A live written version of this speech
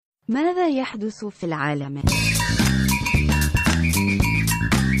ماذا يحدث في العالم؟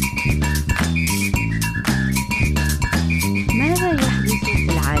 ماذا يحدث في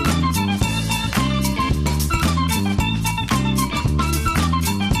العالم؟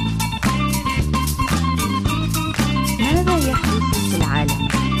 ماذا يحدث في العالم؟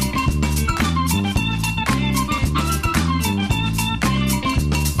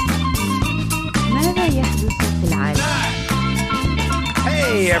 ماذا يحدث في العالم؟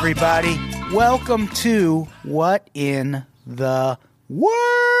 Hey everybody, welcome to What in the World?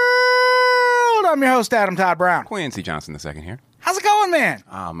 I'm your host, Adam Todd Brown. Quincy Johnson II here. How's it going, man?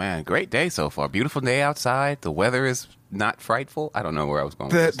 Oh, man, great day so far. Beautiful day outside. The weather is not frightful. I don't know where I was going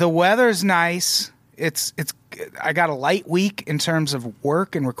with this. The weather's nice. It's. I got a light week in terms of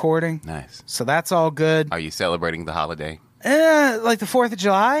work and recording. Nice. So that's all good. Are you celebrating the holiday? Like the 4th of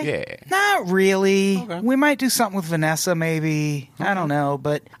July? Yeah. Not really. Okay. We might do something with Vanessa, maybe. I don't know.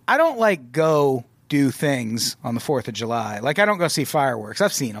 But I don't, go do things on the 4th of July. Like, I don't go see fireworks.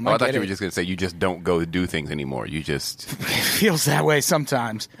 I've seen them. I thought you were just going to say you just don't go do things anymore. You just... It feels that way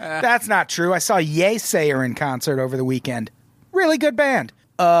sometimes. That's not true. I saw Yesayer in concert over the weekend. Really good band.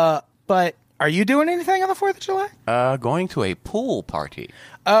 But are you doing anything on the 4th of July? Going to a pool party.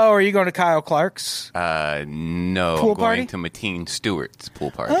 Oh, are you going to Kyle Clark's? No. Pool I'm party? going to Mateen Stewart's pool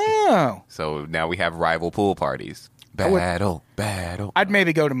party. Oh. So now we have rival pool parties. Battle. I'd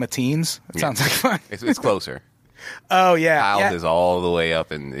maybe go to Mateen's. That sounds like fun. It's closer. Oh, yeah. Kyle's yeah. is all the way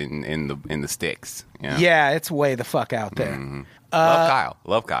up in the sticks. You know? Yeah, it's way the fuck out there.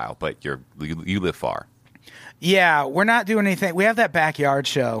 Love Kyle, but you live far. Yeah, we're not doing anything. We have that backyard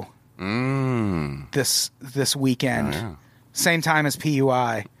show this weekend. Oh, yeah. Same time as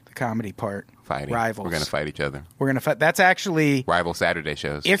PUI, the comedy part. Fighting. Rivals. We're going to fight each other. We're going to fight. That's actually... Rival Saturday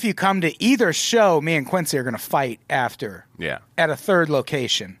shows. If you come to either show, me and Quincy are going to fight after. Yeah. At a third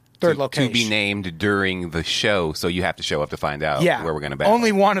location. To be named during the show, so you have to show up to find out where we're going to battle.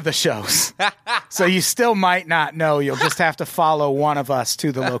 Only one of the shows. So you still might not know. You'll just have to follow one of us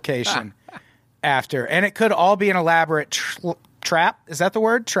to the location after. And it could all be an elaborate trap. Is that the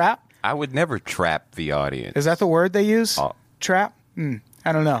word? Trap? I would never trap the audience. Is that the word they use? Trap?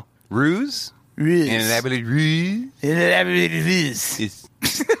 I don't know. Ruse? Ruse. An elaborate ruse?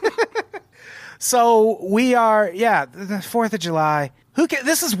 So we are, the 4th of July.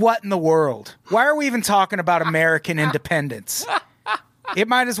 This is what in the world? Why are we even talking about American independence? It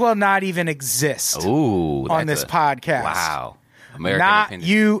might as well not even exist on this podcast. Wow. American Not independence.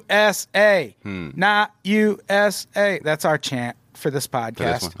 USA. Not USA. That's our chant for this podcast. For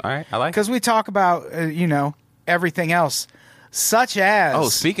this one. All right, I like it. Because we talk about, everything else, such as... Oh,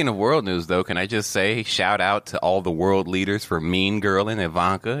 speaking of world news, though, can I just say, shout out to all the world leaders for Mean Girl and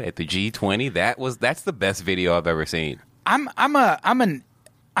Ivanka at the G20. That's the best video I've ever seen. I'm an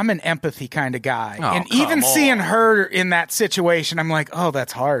empathy kind of guy. Oh, and come even seeing on. her in that situation, I'm like, oh,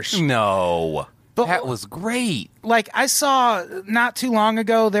 that's harsh. No. But- that was great. Like, I saw not too long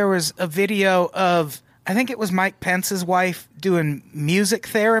ago, there was a video of, I think it was Mike Pence's wife doing music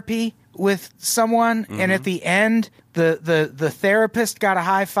therapy with someone. And at the end, the therapist got a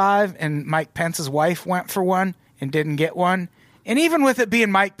high five and Mike Pence's wife went for one and didn't get one. And even with it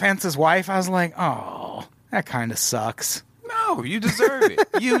being Mike Pence's wife, I was like, oh, that kind of sucks. No, you deserve it.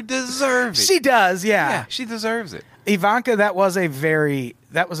 You deserve it. She does, Yeah, she deserves it. Ivanka, that was a very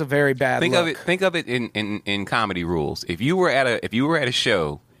bad Think look. of it in comedy rules. If you were at a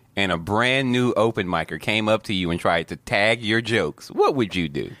show and a brand new open micer came up to you and tried to tag your jokes, what would you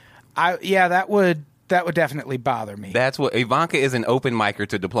do? That would definitely bother me. That's what Ivanka is, an open micer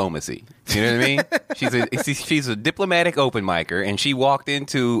to diplomacy. You know what I mean? She's a diplomatic open micer, and she walked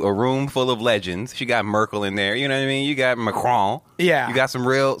into a room full of legends. She got Merkel in there. You know what I mean? You got Macron. Yeah. You got some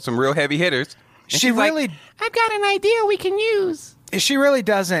real heavy hitters. And She she's like, really- I've got an idea we can use. She really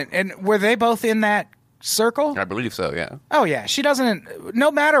doesn't. And were they both in that circle? I believe so. Yeah. Oh yeah, she doesn't.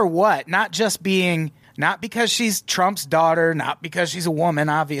 No matter what, not because she's Trump's daughter, not because she's a woman,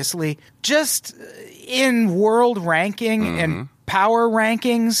 obviously, just in world ranking and power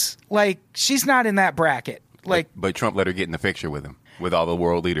rankings, like she's not in that bracket. Like, But Trump let her get in the picture with him, with all the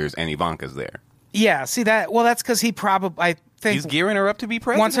world leaders, and Ivanka's there. yeah, see that? Well, that's because he probably, I think, He's gearing her up to be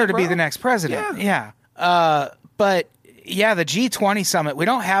president. wants her to be bro. the next president. Yeah. But yeah, the G20 summit, we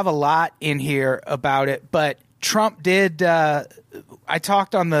don't have a lot in here about it, but Trump did, I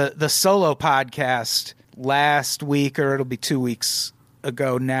talked on the solo podcast last week, or it'll be 2 weeks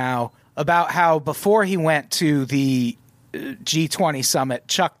ago now, about how before he went to the G20 summit,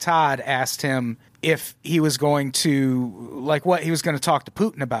 Chuck Todd asked him if he was going to, like, what he was going to talk to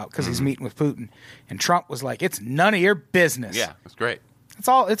Putin about, because he's meeting with Putin. And Trump was like, it's none of your business. Yeah, that's great.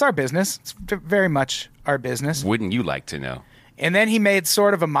 It's our business. It's very much our business. Wouldn't you like to know? And then he made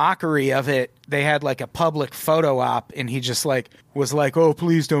sort of a mockery of it. They had like a public photo op, and he just was like, "Oh,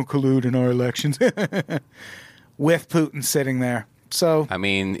 please don't collude in our elections," with Putin sitting there. So I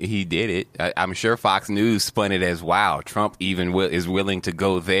mean, he did it. I'm sure Fox News spun it as, wow, Trump even is willing to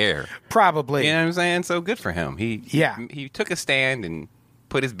go there. probably, You know what I'm saying? So good for him. He took a stand and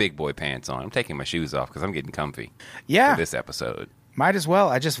put his big boy pants on. I'm taking my shoes off because I'm getting comfy yeah, for this episode. might as well.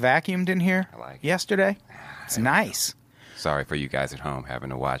 I just vacuumed in here I like it. yesterday. It's nice. Sorry for you guys at home having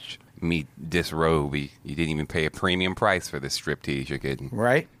to watch me disrobe. You didn't even pay a premium price for this striptease you're getting.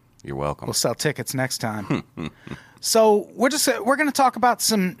 Right? You're welcome. We'll sell tickets next time. So we're going to talk about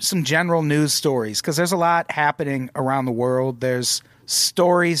some general news stories because there's a lot happening around the world. There's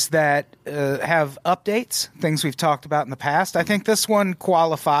stories that have updates, things we've talked about in the past. I think this one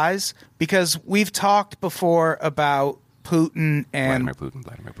qualifies because we've talked before about Putin and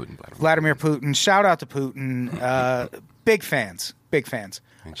Vladimir Putin. Shout out to Putin. Big fans.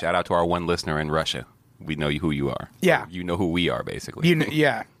 And shout out to our one listener in Russia. We know who you are. Yeah. Or you know who we are, basically. You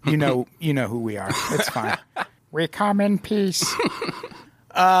know who we are. It's fine. We come in peace.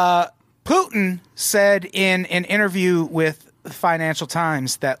 Putin said in an interview with the Financial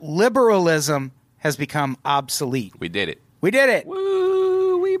Times that liberalism has become obsolete. We did it.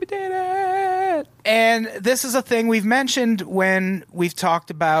 Woo, we did it. And this is a thing we've mentioned when we've talked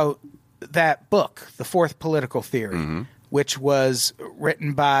about that book, The Fourth Political Theory, which was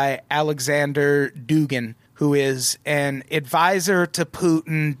written by Alexander Dugin, who is an advisor to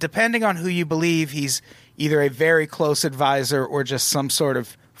Putin. Depending on who you believe, he's either a very close advisor or just some sort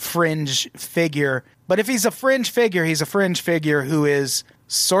of fringe figure. But if he's a fringe figure, he's a fringe figure who is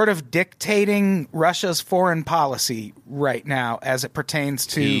sort of dictating Russia's foreign policy right now as it pertains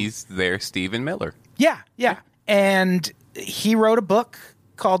to... He's their Stephen Miller. Yeah. And he wrote a book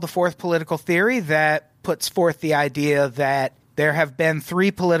called The Fourth Political Theory that puts forth the idea that there have been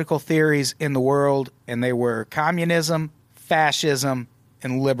three political theories in the world, and they were communism, fascism,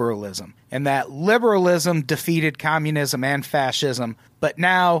 and liberalism. And that liberalism defeated communism and fascism, but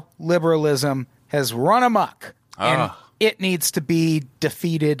now liberalism has run amok, and it needs to be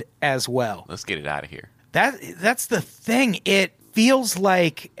defeated as well. Let's get it out of here. That's the thing. It feels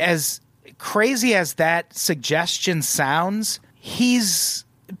like, as crazy as that suggestion sounds, he's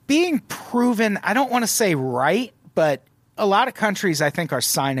being proven, I don't want to say right, but a lot of countries, I think, are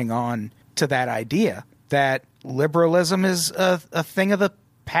signing on to that idea that liberalism is a thing of the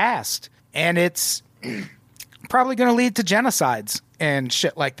past, and it's probably going to lead to genocides and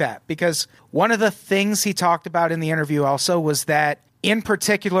shit like that. Because one of the things he talked about in the interview also was that, in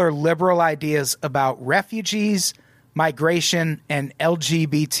particular, liberal ideas about refugees, migration, and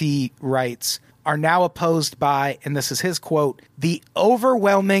LGBT rights are now opposed by, and this is his quote, the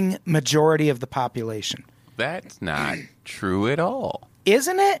overwhelming majority of the population. That's not true at all.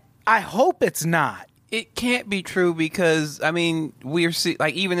 Isn't it? I hope it's not. It can't be true because, I mean,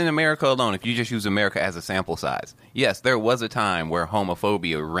 even in America alone, if you just use America as a sample size, yes, there was a time where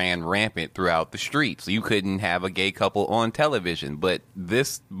homophobia ran rampant throughout the streets. You couldn't have a gay couple on television. But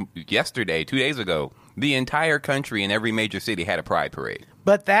yesterday, 2 days ago, the entire country in every major city had a pride parade.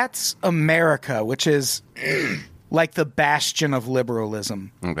 But that's America, which is like the bastion of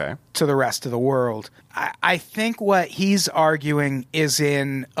liberalism to the rest of the world. I think what he's arguing is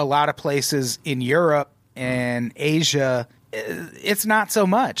in a lot of places in Europe and Asia, it's not so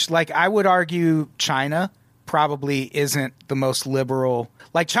much. Like, I would argue China probably isn't the most liberal.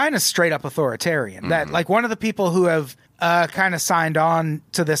 Like, China's straight up authoritarian. That, like, one of the people who have kind of signed on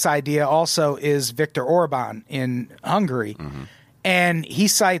to this idea also is Viktor Orban in Hungary. And he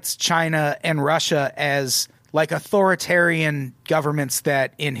cites China and Russia as like authoritarian governments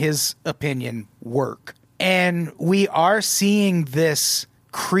that, in his opinion, work. And we are seeing this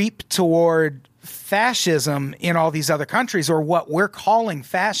creep toward fascism in all these other countries, or what we're calling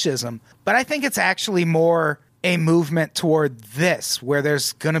fascism. But I think it's actually more a movement toward this, where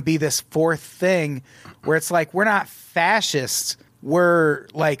there's going to be this fourth thing where it's like, we're not fascists, we're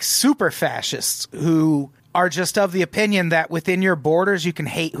like super fascists who are just of the opinion that within your borders you can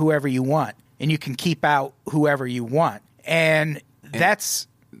hate whoever you want and you can keep out whoever you want. And that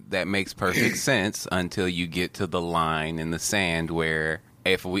makes perfect sense until you get to the line in the sand where,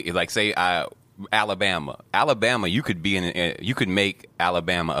 if we like, say Alabama, you could make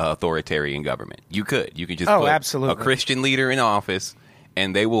Alabama an authoritarian government. You could just put absolutely. a Christian leader in office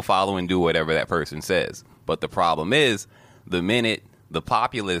and they will follow and do whatever that person says. But the problem is, the minute the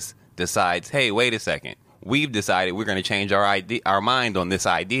populace decides, hey, wait a second, we've decided we're going to change our mind on this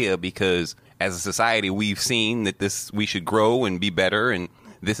idea because as a society, we've seen that we should grow and be better, and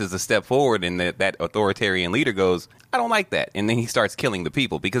this is a step forward. And that authoritarian leader goes, I don't like that. And then he starts killing the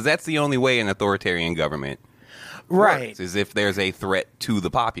people, because that's the only way an authoritarian government works, is if there's a threat to the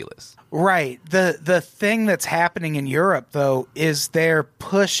populace. Right. The thing that's happening in Europe, though, is they're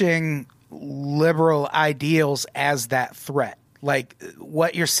pushing liberal ideals as that threat. Like,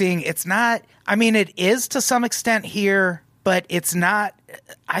 what you're seeing, it's not, I mean, it is to some extent here, but it's not,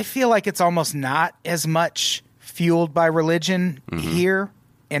 I feel like it's almost not as much fueled by religion here.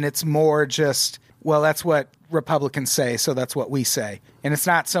 And it's more just, well, that's what Republicans say, so that's what we say. And it's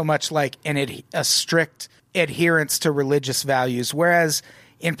not so much like a strict adherence to religious values. Whereas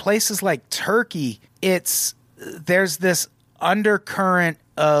in places like Turkey, there's this undercurrent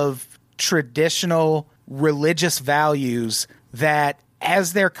of traditional religious values that,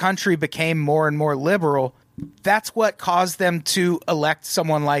 as their country became more and more liberal, that's what caused them to elect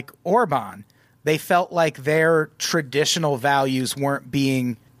someone like Orban. They felt like their traditional values weren't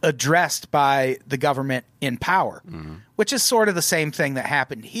being addressed by the government in power, which is sort of the same thing that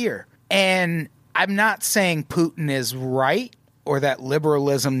happened here. And I'm not saying Putin is right or that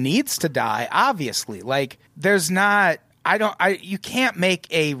liberalism needs to die, obviously. Like, you can't make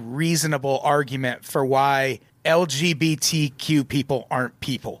a reasonable argument for why LGBTQ people aren't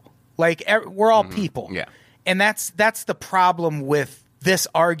people. Like, we're all people. Yeah. And that's the problem with this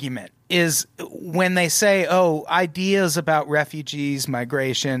argument, is when they say, oh, ideas about refugees,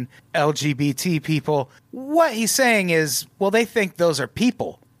 migration, LGBT people, what he's saying is, well, they think those are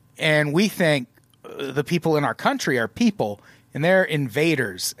people. And we think the people in our country are people, and they're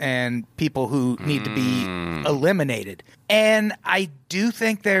invaders and people who need to be eliminated. And I do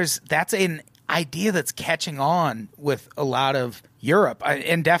think that's an idea that's catching on with a lot of Europe,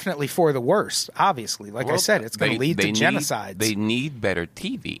 and definitely for the worst, obviously. Like I said, it's going to lead to genocides. They need better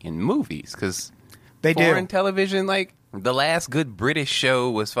TV and movies, because they foreign do. television, like, the last good British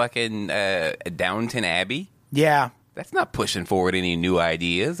show was fucking Downton Abbey. Yeah. That's not pushing forward any new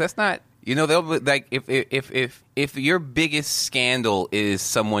ideas. That's not... they'll, like, if your biggest scandal is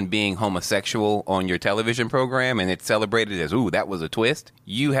someone being homosexual on your television program and it's celebrated as, ooh, that was a twist,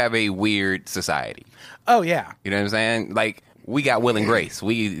 you have a weird society. Oh, yeah. You know what I'm saying? Like, we got Will and Grace.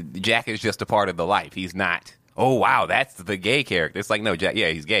 Jack is just a part of the life. He's not, oh, wow, that's the gay character. It's like, no, Jack, yeah,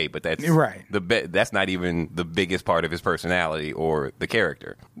 he's gay, but that's right. That's not even the biggest part of his personality or the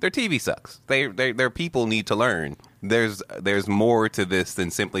character. Their TV sucks. Their people need to learn. There's more to this than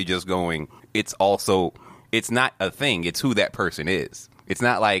simply just going, it's not a thing. It's who that person is. It's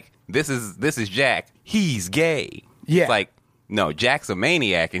not like, this is Jack. He's gay. Yeah. It's like, no, Jack's a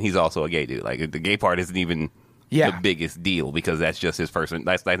maniac and he's also a gay dude. Like, the gay part isn't even the biggest deal, because that's just his person.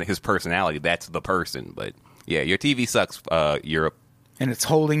 That's like his personality. That's the person. But yeah, your TV sucks, Europe. And it's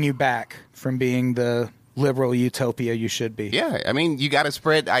holding you back from being the liberal utopia you should be. Yeah. I mean, you got to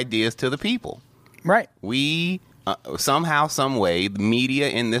spread ideas to the people. Right. We... somehow, some way, the media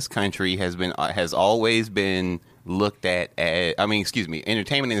in this country has always been looked at as,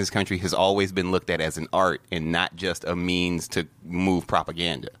 entertainment in this country has always been looked at as an art and not just a means to move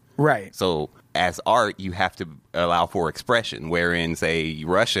propaganda. Right. So as art, you have to allow for expression, wherein, say,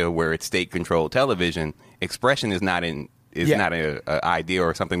 Russia, where it's state-controlled television, expression is not an idea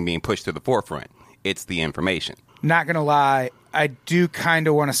or something being pushed to the forefront. It's the information. Not going to lie, I do kind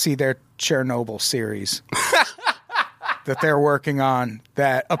of want to see their Chernobyl series that they're working on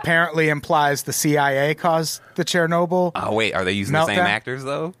that apparently implies the CIA caused the Chernobyl. Oh, wait, are they using the same actors,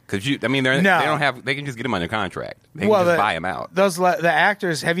 though? Because they don't have, they can just get them under contract. They can just buy them out. The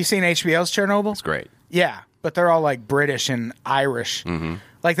actors, have you seen HBO's Chernobyl? It's great. Yeah, but they're all like British and Irish. Mm-hmm.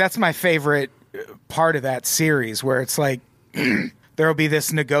 Like, that's my favorite part of that series, where it's like there'll be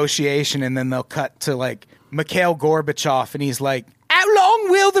this negotiation and then they'll cut to like Mikhail Gorbachev and he's like, how long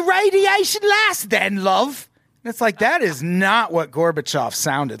will the radiation last then, love? And it's like, that is not what Gorbachev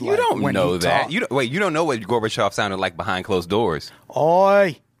sounded like. You don't when know he that. talked. You don't know what Gorbachev sounded like behind closed doors.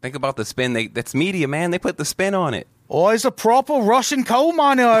 Oi. Think about the spin. That's media, man. They put the spin on it. Oh, he's a proper Russian coal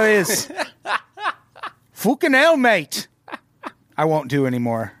miner, is. Fucking hell, mate. I won't do any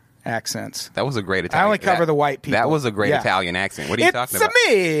more accents. That was a great Italian. I only cover the white people. That was a great Italian accent. What are you talking about?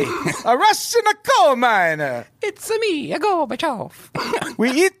 It's me, a Russian coal miner. It's me, a Gorbachev.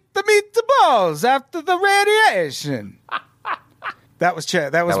 We eat the meatballs after the radiation. That was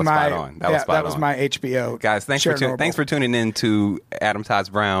my HBO. Guys, thanks for tuning in to Adam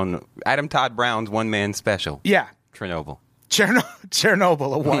Todd Brown's one man special. Yeah, Chernobyl,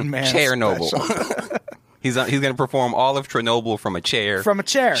 a one man Chernobyl. He's going to perform all of Chernobyl from a chair.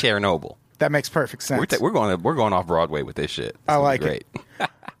 Chernobyl. That makes perfect sense. We're going off Broadway with this shit. I like it.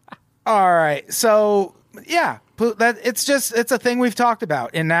 All right. So, yeah, it's a thing we've talked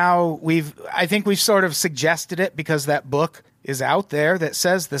about. And now I think we've sort of suggested it because that book is out there that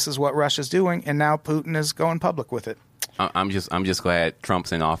says this is what Russia's doing. And now Putin is going public with it. I'm just glad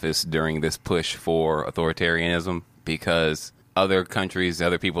Trump's in office during this push for authoritarianism, because other countries,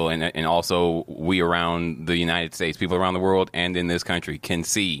 other people, and also we around the United States, people around the world and in this country can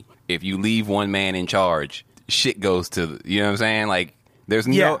see if you leave one man in charge, shit goes to, you know what I'm saying? Like, there's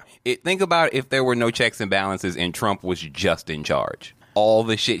think about if there were no checks and balances and Trump was just in charge. All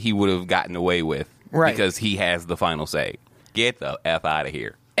the shit he would have gotten away with, right? Because he has the final say. Get the F out of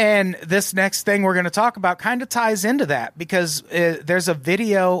here. And this next thing we're going to talk about kind of ties into that, because there's a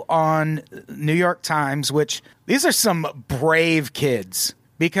video on New York Times, which these are some brave kids,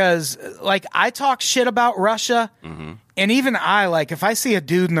 because like I talk shit about Russia. Mm-hmm. And even if I see a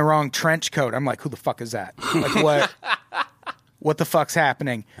dude in the wrong trench coat, I'm like, who the fuck is that? Like what the fuck's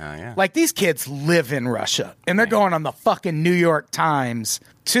happening? Yeah. Like these kids live in Russia and they're going on the fucking New York Times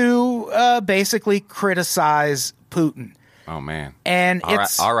to basically criticize Putin. Oh, man. And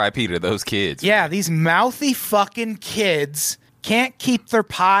it's R.I.P. to those kids. Yeah, man. These mouthy fucking kids can't keep their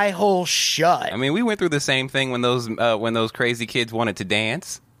pie hole shut. I mean, we went through the same thing when those crazy kids wanted to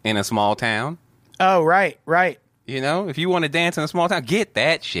dance in a small town. Oh, right. You know, if you want to dance in a small town, get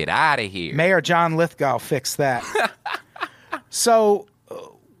that shit out of here. Mayor John Lithgow fixed that. So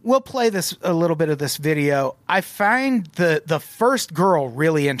we'll play a little bit of this video. I find the first girl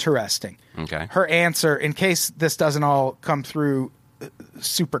really interesting. Okay. Her answer, in case this doesn't all come through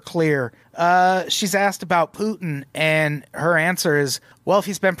super clear, she's asked about Putin, and her answer is, well, if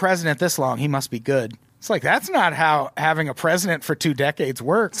he's been president this long, he must be good. It's like, that's not how having a president for 2 decades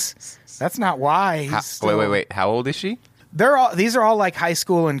works. That's not why. Wait. How old is she? These are all like high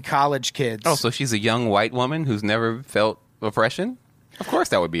school and college kids. Oh, so she's a young white woman who's never felt oppression? Of course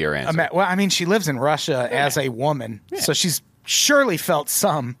that would be her answer. Well, I mean, she lives in Russia as a woman, so she's surely felt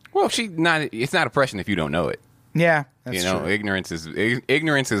some. Well, it's not oppression if you don't know it. Yeah, that's true. Ignorance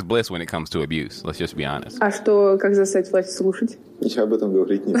is bliss when it comes to abuse. Let's just be honest. А что, как заставить власть слушать? Ничего об этом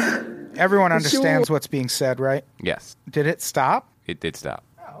говорить не буду. Everyone understands what's being said, right? Yes. Did it stop? It did stop.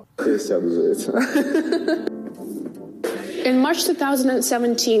 Я сяду за это. In March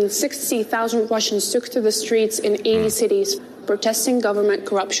 2017, 60,000 Russians took to the streets in 80 cities protesting government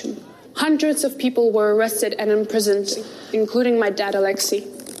corruption. Hundreds of people were arrested and imprisoned, including my dad, Alexei.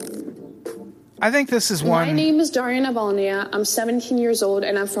 I think this is one. My name is Daria Navalnaya. I'm 17 years old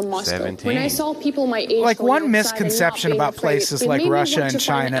and I'm from Moscow. 17. When I saw people my age, like one outside misconception and not about being afraid, places it like made me Russia want and to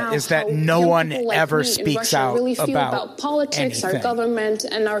find China out is that how no young one people like ever me in speaks Russia out really feel about politics, anything. our government,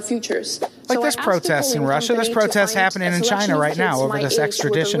 and our futures. Like So there's I asked protests people in Russia. There's company to protests find happening a in selection China of right now kids over my this age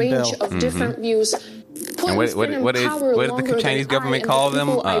extradition with a range bill. of different views. And what did the Chinese government call them?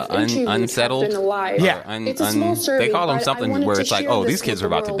 Unsettled? Yeah. They call them something where it's like, oh, these kids are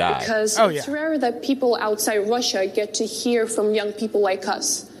about to die. Because Oh, yeah. it's rare that people outside Russia get to hear from young people like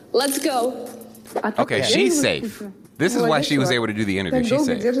us. Let's go. Okay, she's safe. This is why she was able to do the interview. She's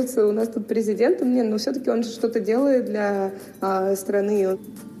safe. Держится у нас тут президент, но все-таки он же что-то делает для страны.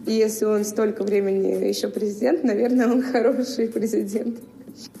 И если он столько времени еще президент, наверное, он хороший президент.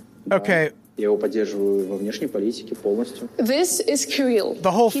 Okay. Я его поддерживаю во внешней политике полностью. This is Kirill. The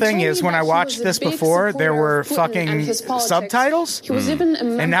whole He thing told is, me when that I he watched was a this big before, there supporter were of Putin fucking and his politics. subtitles. He was even a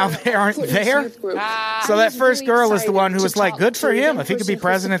member And now of they aren't Putin's there? youth group. So I that was first really girl is the one who excited was to like, talk good to for a him. young If he could be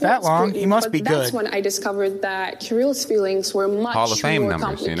person who president that supports long, Putin, he must but be That's good. when I discovered that Kirill's feelings were much Hall of Fame more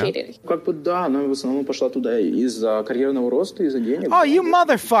numbers, you know? complicated. Как бы да, она в основном пошла туда из-за карьерного роста, из-за денег. Oh, you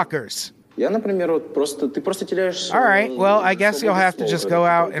motherfuckers. Я, например, вот ты просто теряешь. All right. Well, I guess you'll have to just go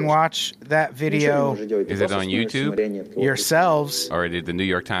out and watch that video Is it on YouTube? yourselves. Or did the New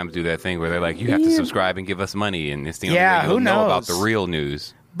York Times do that thing where they're like, you have to subscribe and give us money, and it's the only Yeah, way you'll who know about knows? the real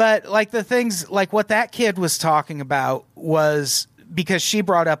news. But like the things, like what that kid was talking about was because she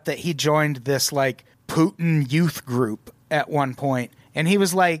brought up that he joined this like Putin youth group at one point. And he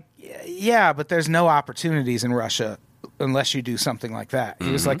was like, yeah, but there's no opportunities in Russia unless you do something like that.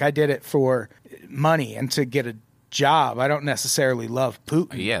 He was like, I did it for money and to get a job. I don't necessarily love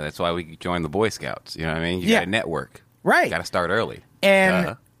Putin. Yeah, that's why we joined the Boy Scouts. You know what I mean? You Yeah. got to network. Right. You got to start early.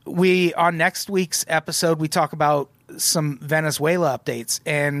 And we, on next week's episode, we talk about some Venezuela updates,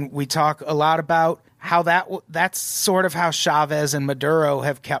 and we talk a lot about how that's sort of how Chavez and Maduro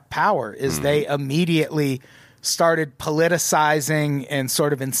have kept power, is they immediately started politicizing and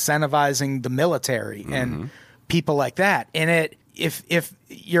sort of incentivizing the military and people like that. And if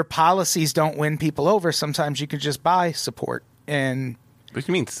your policies don't win people over, sometimes you can just buy support. And What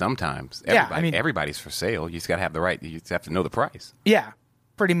do you mean sometimes? Yeah, I mean- everybody's for sale. You just got to have the right. You just have to know the price. yeah,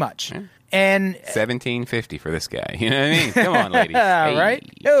 pretty much. And $17.50 for this guy. You know what I mean? Come on, ladies. all right.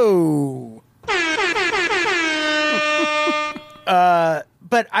 Yo.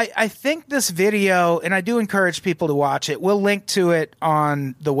 But I think this video, and I do encourage people to watch it. We'll link to it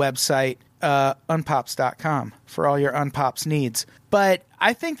on the website, unpops.com, for all your unpops needs. But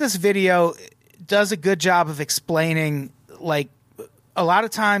I think this video does a good job of explaining, like, a lot of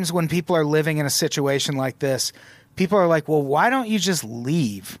times when people are living in a situation like this, people are like, well, why don't you just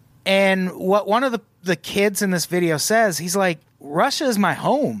leave? And what one of the kids in this video says, he's like, Russia is my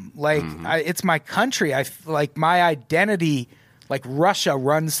home. Like, it's my country. Like, my identity, like, Russia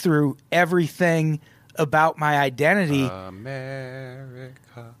runs through everything about my identity. America.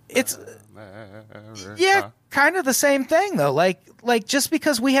 It's, America. yeah, kind of the same thing, though. Like just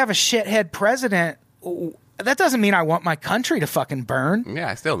because we have a shithead president, that doesn't mean I want my country to fucking burn. Yeah,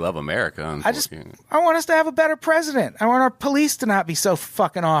 I still love America. I want us to have a better president. I want our police to not be so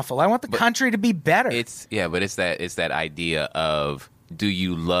fucking awful. I want the country to be better. It's that idea of, do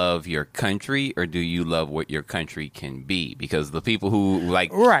you love your country or do you love what your country can be? Because the people who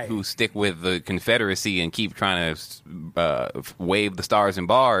who stick with the Confederacy and keep trying to wave the stars and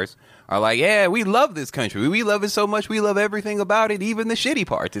bars are like, yeah, we love this country. We love it so much. We love everything about it, even the shitty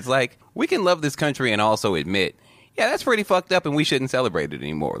parts. It's like, we can love this country and also admit, yeah, that's pretty fucked up and we shouldn't celebrate it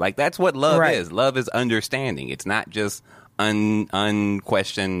anymore. Like, that's what love is. Love is understanding. It's not just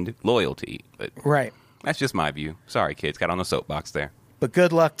unquestioned loyalty. But that's just my view. Sorry, kids. Got on the soapbox there. But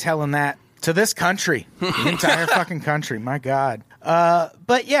good luck telling that to this country, the entire fucking country. My God.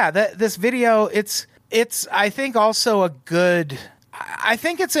 But yeah, this video, it's I think also a good. I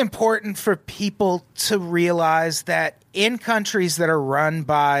think it's important for people to realize that in countries that are run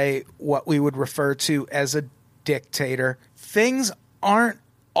by what we would refer to as a dictator, things aren't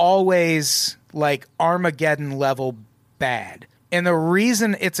always like Armageddon level bad. And the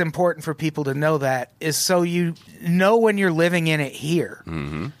reason it's important for people to know that is so you know when you're living in it here.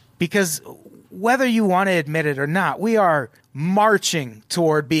 Mm-hmm. Because whether you want to admit it or not, we are marching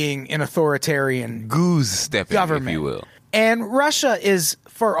toward being an authoritarian goose-stepping, government, if you will. And Russia is,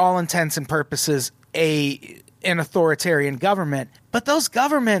 for all intents and purposes, an authoritarian government. But those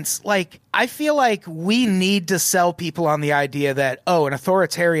governments, like, I feel like we need to sell people on the idea that, oh, an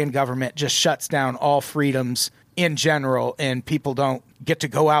authoritarian government just shuts down all freedoms in general and people don't get to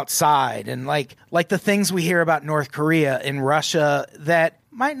go outside. And like the things we hear about North Korea and Russia that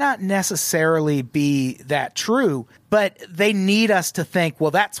might not necessarily be that true, but they need us to think,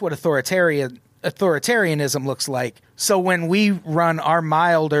 well, that's what authoritarianism looks like. So when we run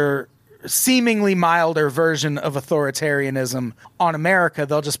our seemingly milder version of authoritarianism on America,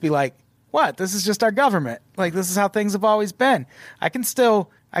 they'll just be like, what? This is just our government. Like, this is how things have always been. I can still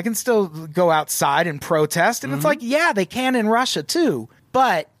go outside and protest. And it's like, yeah, they can in Russia too.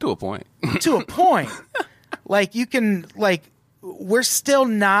 But to a point. Like, you can, like, we're still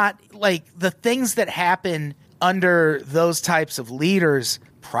not, like, the things that happen under those types of leaders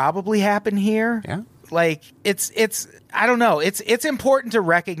probably happen here. Yeah. Like, it's I don't know. It's important to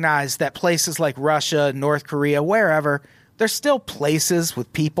recognize that places like Russia, North Korea, wherever, there's still places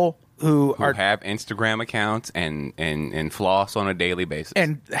with people who have Instagram accounts and floss on a daily basis.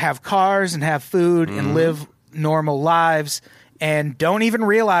 And have cars and have food and live normal lives and don't even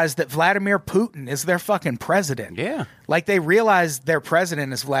realize that Vladimir Putin is their fucking president. Yeah. Like, they realize their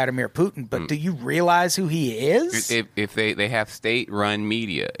president is Vladimir Putin, but do you realize who he is? If they have state-run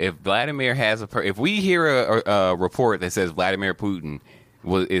media, if Vladimir has if we hear a report that says Vladimir Putin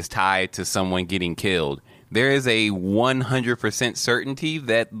is tied to someone getting killed, there is a 100% certainty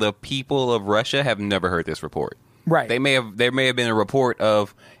that the people of Russia have never heard this report. Right. There may have been a report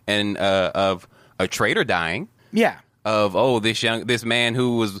of a traitor dying. Yeah. Of this man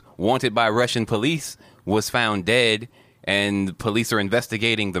who was wanted by Russian police was found dead, and police are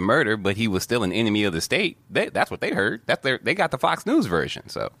investigating the murder, but he was still an enemy of the state. That's what they heard. They got the Fox News version.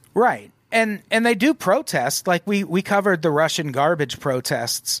 So right. And they do protest. Like, we covered the Russian garbage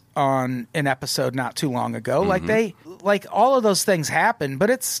protests on an episode not too long ago. Like, all of those things happen, but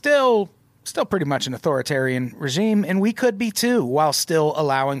it's still pretty much an authoritarian regime, and we could be too, while still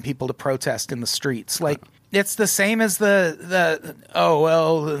allowing people to protest in the streets. Like, it's the same as the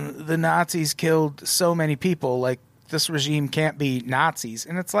Nazis killed so many people. Like, this regime can't be Nazis.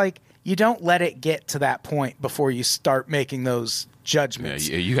 And it's like, you don't let it get to that point before you start making those judgments.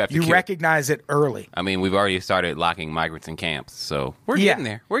 Yeah, you recognize it early. I mean, we've already started locking migrants in camps, so we're getting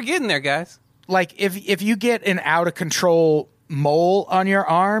there. We're getting there, guys. Like, if you get an out of control mole on your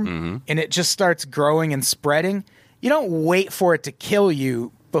arm and it just starts growing and spreading, you don't wait for it to kill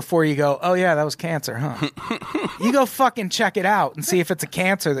you before you go, oh, yeah, that was cancer, huh? You go fucking check it out and see if it's a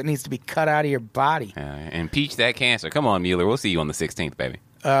cancer that needs to be cut out of your body. Impeach that cancer. Come on, Mueller. We'll see you on the 16th, baby.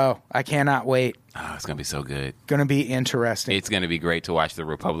 Oh, I cannot wait. Oh, it's going to be so good. Going to be interesting. It's going to be great to watch the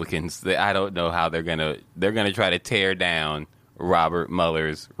Republicans. I don't know how they're going to try to tear down Robert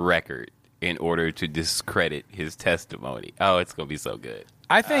Mueller's record in order to discredit his testimony. Oh, it's going to be so good.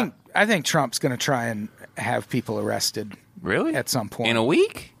 I think Trump's going to try and have people arrested. Really? At some point. In a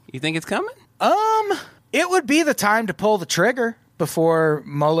week? You think it's coming? It would be the time to pull the trigger before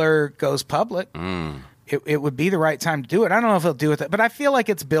Mueller goes public. It would be the right time to do it. I don't know if he'll do it, but I feel like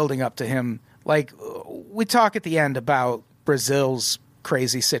it's building up to him. Like, we talk at the end about Brazil's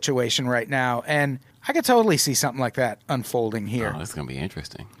crazy situation right now, and I could totally see something like that unfolding here. Oh, it's going to be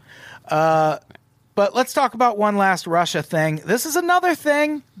interesting. But let's talk about one last Russia thing. This is another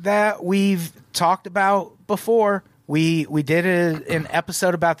thing that we've talked about before. We did an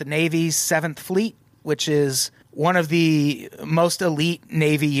episode about the Navy's 7th Fleet, which is one of the most elite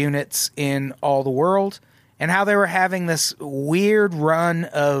Navy units in all the world, and how they were having this weird run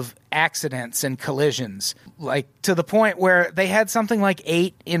of accidents and collisions, like to the point where they had something like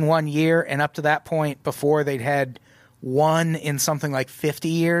 8 in 1 year, and up to that point before they'd had 1 in something like 50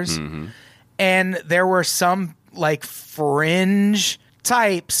 years. Mm-hmm. And there were some like fringe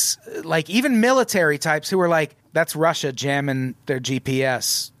types, like even military types, who were like, that's Russia jamming their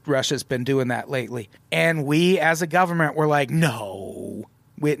GPS. Russia's been doing that lately. And we as a government were like, no,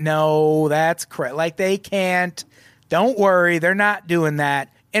 that's correct. Like, they can't. Don't worry, they're not doing that.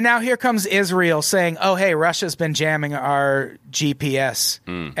 And now here comes Israel saying, oh, hey, Russia's been jamming our GPS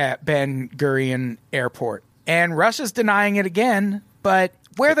at Ben Gurion Airport. And Russia's denying it again, but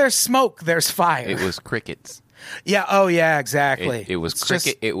where there's smoke, there's fire. It was crickets. Yeah. Oh, yeah. Exactly. It was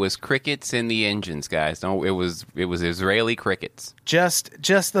cricket. It was crickets in the engines, guys. No, it was Israeli crickets. Just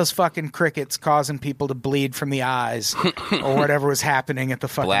those fucking crickets causing people to bleed from the eyes, or whatever was happening at the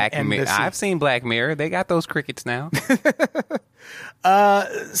fucking Black Mirror. I've seen Black Mirror. They got those crickets now.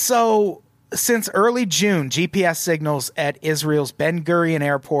 So since early June, GPS signals at Israel's Ben Gurion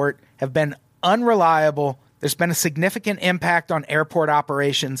Airport have been unreliable. There's been a significant impact on airport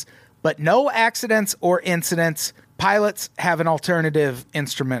operations, but no accidents or incidents. Pilots have an alternative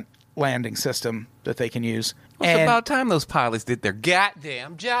instrument landing system that they can use. It's about time those pilots did their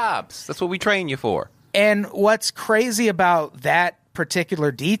goddamn jobs. That's what we train you for. And what's crazy about that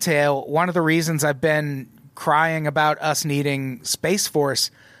particular detail, one of the reasons I've been crying about us needing Space Force,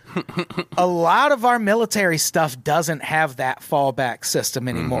 a lot of our military stuff doesn't have that fallback system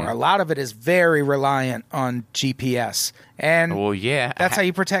anymore. A lot of it is very reliant on GPS. And well, yeah, that's how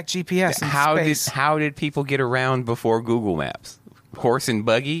you protect GPS in space. How did people get around before Google Maps? Horse and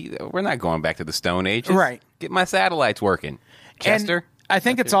buggy? We're not going back to the Stone Ages. Right. Get my satellites working. Chester? And I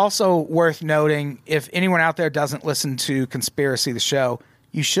think it's also worth noting, if anyone out there doesn't listen to Conspiracy the Show,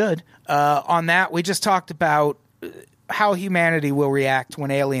 you should. On that, we just talked about how humanity will react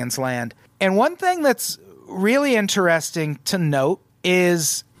when aliens land. And one thing that's really interesting to note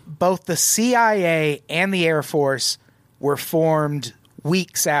is both the CIA and the Air Force were formed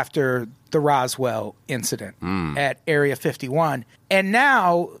weeks after the Roswell incident at Area 51. And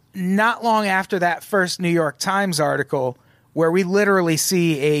now, not long after that first New York Times article, where we literally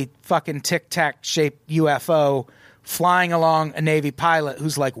see a fucking tic-tac shaped UFO flying along a Navy pilot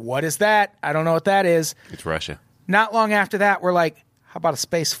who's like, what is that? I don't know what that is. It's Russia. Not long after that, we're like, how about a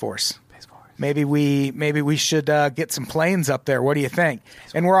Space Force? Maybe we should get some planes up there. What do you think?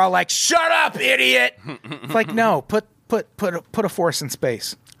 And we're all like, shut up, idiot. It's like, no, put a force in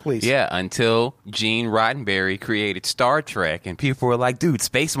space, please. Yeah, until Gene Roddenberry created Star Trek and people were like, dude,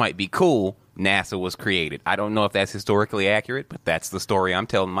 space might be cool. NASA was created. I don't know if that's historically accurate, but that's the story I'm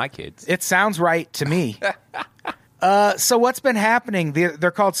telling my kids. It sounds right to me. So what's been happening?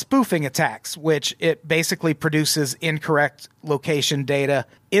 They're called spoofing attacks, which it basically produces incorrect location data.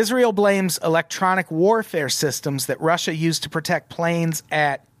 Israel blames electronic warfare systems that Russia used to protect planes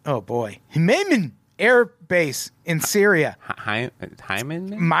at, Himeiman Air Base in Syria.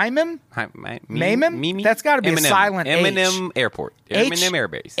 Maimim? Maimim? That's got to be a silent H. Eminem Airport. Eminem Air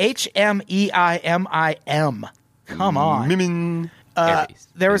Base. H-M-E-I-M-I-M. Come on.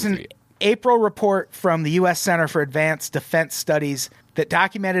 There was an April report from the U.S. Center for Advanced Defense Studies that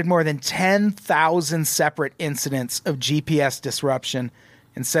documented more than 10,000 separate incidents of GPS disruption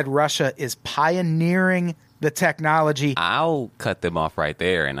and said Russia is pioneering the technology. I'll cut them off right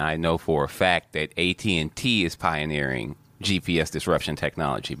there, and I know for a fact that AT&T is pioneering GPS disruption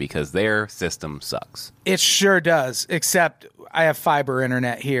technology because their system sucks. It sure does, except I have fiber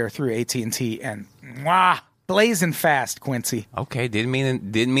internet here through AT&T, and blazing fast, Quincy. Okay, didn't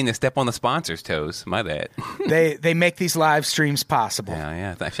mean to step on the sponsors' toes. My bad. They make these live streams possible.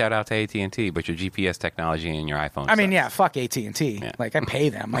 Yeah. Shout out to AT&T, but your GPS technology and your iPhone. I mean, sucks. yeah, fuck AT&T. Yeah. Like, I pay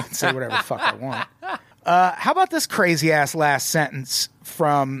them. I can say whatever the fuck I want. How about this crazy-ass last sentence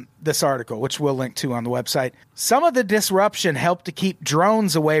from this article, which we'll link to on the website? Some of the disruption helped to keep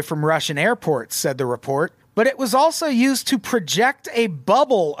drones away from Russian airports, said the report, but it was also used to project a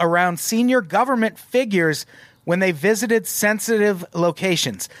bubble around senior government figures when they visited sensitive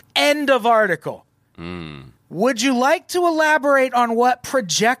locations. End of article. Would you like to elaborate on what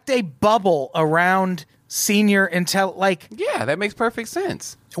project a bubble around senior intel? Like, Yeah, that makes perfect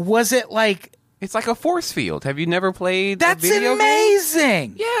sense. was it like... It's like a force field. Have you never played That's a video game?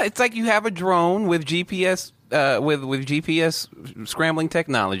 amazing. Yeah, it's like you have a drone with GPS with GPS scrambling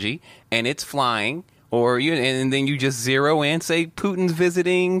technology, and it's flying, and then you just zero in, say Putin's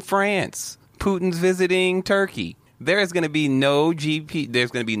visiting France, Putin's visiting Turkey. There's going to be no there's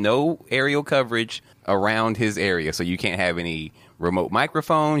going to be no aerial coverage around his area, so you can't have any remote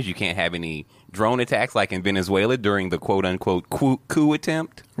microphones, you can't have any drone attacks like in Venezuela during the quote unquote coup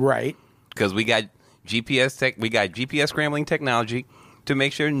attempt. Right. Because we got GPS scrambling technology to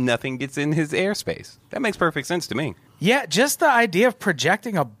make sure nothing gets in his airspace. That makes perfect sense to me. Yeah, just the idea of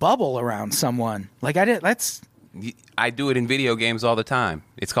projecting a bubble around someone. Like I do it in video games all the time.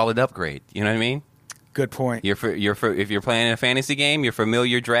 It's called an upgrade. You know what I mean? good point. If you're playing a fantasy game, your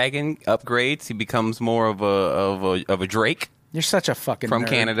familiar dragon upgrades. He becomes more of a Drake You're such a fucking from nerd.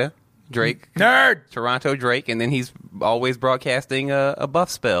 Canada. Drake, Nerd. Toronto Drake, and then he's always broadcasting a buff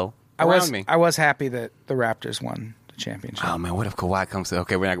spell around me. I was happy that the Raptors won the championship. Oh man, what if Kawhi comes to?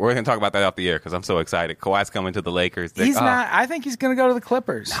 Okay, we're going to talk about that off the air because I'm so excited. Kawhi's coming to the Lakers. He's not. I think he's going to go to the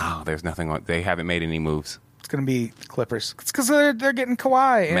Clippers. No, there's nothing. They haven't made any moves. It's going to be the Clippers. It's because they're getting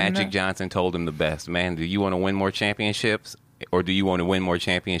Kawhi. And, Magic Johnson told him the best. Man, do you want to win more championships, or do you want to win more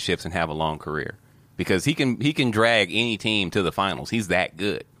championships and have a long career? Because he can drag any team to the finals. He's that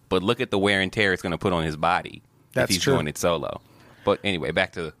good. But look at the wear and tear it's going to put on his body That's if he's true. doing it solo. But anyway,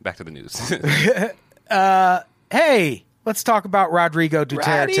 back to the news. Hey, let's talk about Rodrigo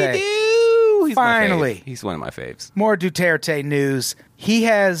Duterte. He's Finally. my fave. He's one of my faves. More Duterte news. He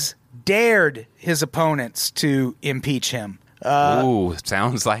has dared his opponents to impeach him. Ooh,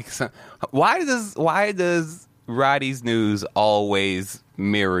 sounds like why does Roddy's news always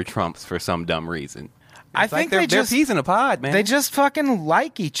mirror Trump's for some dumb reason? I It's like think they're peas in a pod, man. They just fucking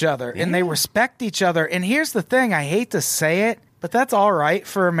like each other and they respect each other. And here's the thing, I hate to say it, but that's all right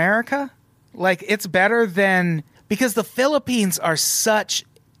for America. Like, it's better than, because the Philippines are such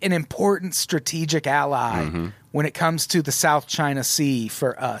an important strategic ally when it comes to the South China Sea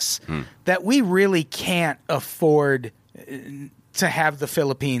for us, that we really can't afford to have the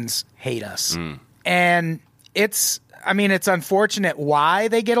Philippines hate us. And it's unfortunate why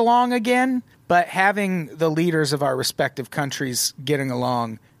they get along again, but having the leaders of our respective countries getting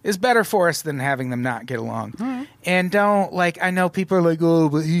along is better for us than having them not get along. And I know people are like, oh,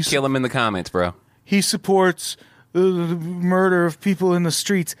 but Kill him in the comments, bro. he supports the murder of people in the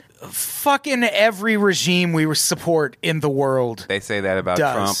streets. Fucking every regime we support in the world. They say that about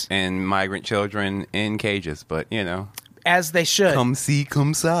Does. Trump and migrant children in cages, but As they should. come see,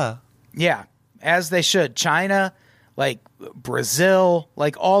 come saw. Yeah, as they should. China, like Brazil,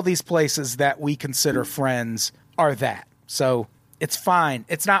 like all these places that we consider friends are that. So it's fine.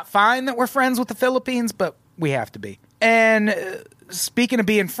 It's not fine that we're friends with the Philippines, but we have to be. And speaking of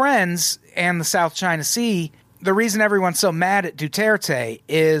being friends and the South China Sea, the reason everyone's so mad at Duterte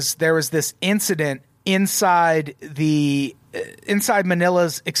is there was this incident inside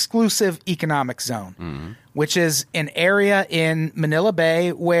Manila's exclusive economic zone, which is an area in Manila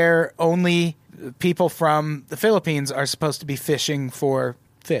Bay where only people from the Philippines are supposed to be fishing for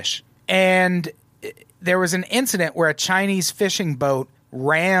fish. And there was an incident where a Chinese fishing boat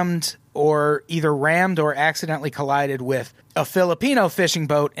rammed or accidentally collided with a Filipino fishing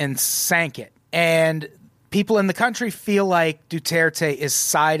boat and sank it. And people in the country feel like Duterte is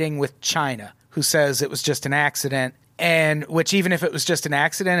siding with China, who says it was just an accident. And which, even if it was just an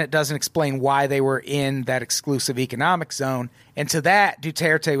accident, it doesn't explain why they were in that exclusive economic zone. And to that,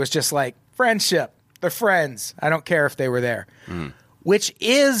 Duterte was just like, friendship. They're friends. I don't care if they were there. Which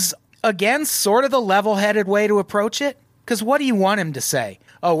is, again, sort of the level-headed way to approach it. Because what do you want him to say?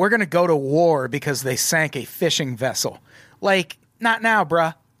 Oh, we're going to go to war because they sank a fishing vessel. Like, not now,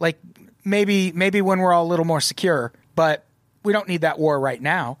 bruh. Like, maybe when we're all a little more secure. But we don't need that war right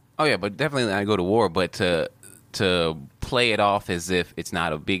now. Oh yeah, but definitely not go to war. But to play it off as if it's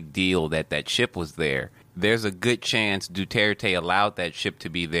not a big deal that ship was there, there's a good chance Duterte allowed that ship to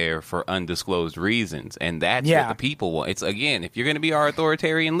be there for undisclosed reasons. And that's what the people want. It's, again, if you're going to be our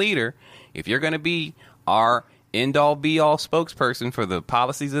authoritarian leader, if you're going to be our end-all, be-all spokesperson for the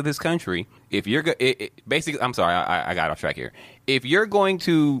policies of this country, if you're basically, I'm sorry, I got off track here. If you're going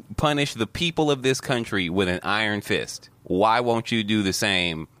to punish the people of this country with an iron fist, why won't you do the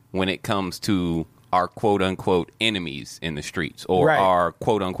same when it comes to our quote-unquote enemies in the streets, or our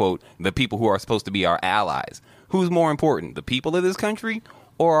quote-unquote the people who are supposed to be our allies? Who's more important, the people of this country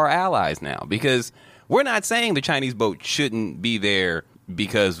or our allies now? Because we're not saying the Chinese boat shouldn't be there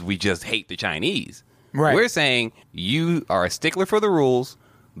because we just hate the Chinese. Right. We're saying you are a stickler for the rules.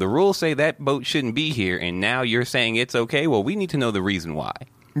 The rules say that boat shouldn't be here, and now you're saying it's okay. Well, we need to know the reason why.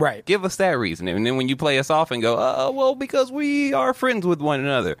 Right. Give us that reason. And then when you play us off and go, well, because we are friends with one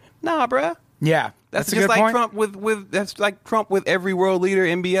another. Nah, bruh. Yeah. That's just like point. Trump with that's like Trump with every world leader,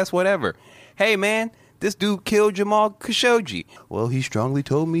 MBS, whatever. Hey, man, this dude killed Jamal Khashoggi. Well, he strongly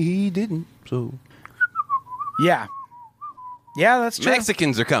told me he didn't, so. Yeah. Yeah, that's true.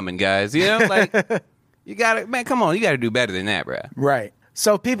 Mexicans are coming, guys. You know, like, you gotta, man, come on. You gotta do better than that, bruh. Right.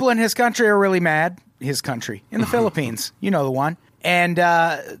 So people in his country are really mad. His country. In the Philippines. You know the one. And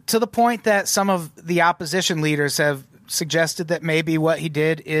to the point that some of the opposition leaders have suggested that maybe what he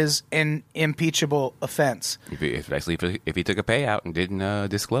did is an impeachable offense. Especially if he took a payout and didn't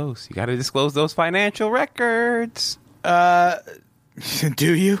disclose. You got to disclose those financial records.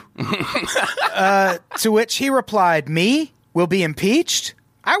 Do you? To which he replied, me will be impeached?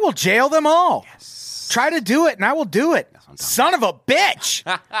 I will jail them all. Yes. Try to do it and I will do it. Son of a bitch!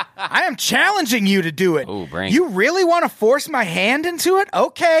 I am challenging you to do it. Ooh, you really want to force my hand into it?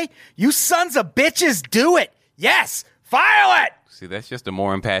 Okay. You sons of bitches, do it. Yes. File it! See, that's just a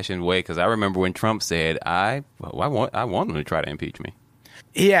more impassioned way, because I remember when Trump said, I want him to try to impeach me.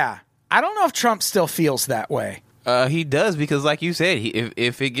 Yeah. I don't know if Trump still feels that way. He does, because like you said,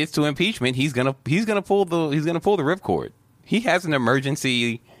 if it gets to impeachment, he's gonna pull the ripcord. He has an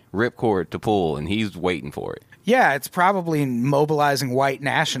emergency ripcord to pull, and he's waiting for it. Yeah, it's probably mobilizing white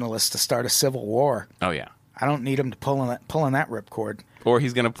nationalists to start a civil war. Oh, yeah. I don't need him to pulling that ripcord. Or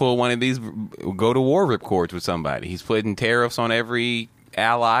he's going to pull one of these go-to-war ripcords with somebody. He's putting tariffs on every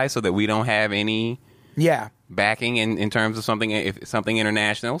ally so that we don't have any backing in terms of something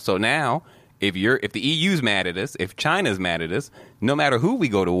international. So now, if the EU's mad at us, if China's mad at us, no matter who we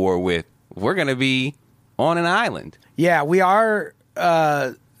go to war with, we're going to be on an island. Yeah, we are.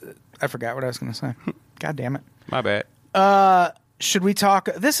 I forgot what I was going to say. God damn it. My bad. Should we talk?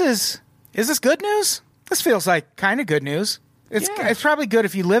 Is this good news? This feels like kind of good news. It's probably good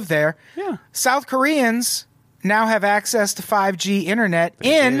if you live there. Yeah. South Koreans now have access to 5G internet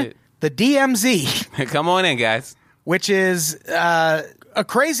in the DMZ. Come on in, guys. Which is a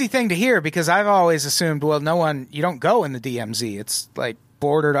crazy thing to hear, because I've always assumed, well, you don't go in the DMZ. It's like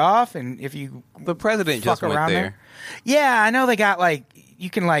bordered off, and if you the president just went there. Yeah, I know they got you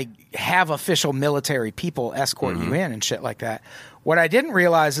can have official military people escort you in and shit like that. What I didn't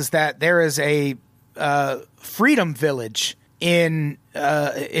realize is that there is a Freedom Village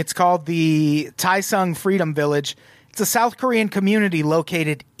it's called the Taesung Freedom Village. It's a South Korean community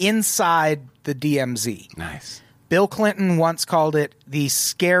located inside the DMZ. Nice. Bill Clinton once called it the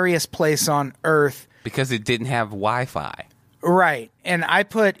scariest place on earth. Because it didn't have Wi-Fi. Right. And I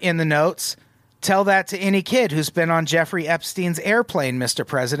put in the notes, tell that to any kid who's been on Jeffrey Epstein's airplane, Mr.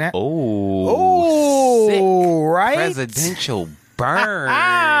 President. Oh, sick. Right? Presidential burn.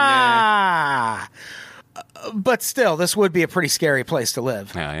 But still, this would be a pretty scary place to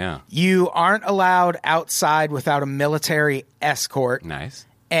live. Yeah, yeah. You aren't allowed outside without a military escort. Nice.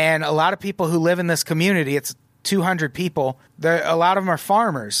 And a lot of people who live in this community, it's 200 people, a lot of them are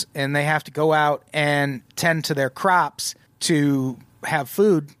farmers, and they have to go out and tend to their crops to have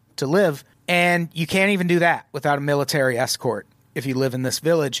food to live. And you can't even do that without a military escort if you live in this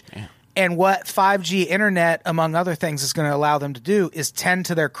village. Damn. And what 5G internet, among other things, is going to allow them to do is tend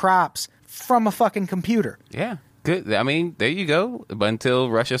to their crops from a fucking computer. Yeah. Good. I mean, there you go. But until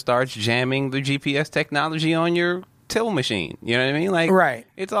Russia starts jamming the GPS technology on your till machine. You know what I mean? Right.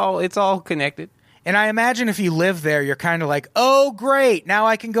 It's all connected. And I imagine if you live there, you're kind of like, oh, great. Now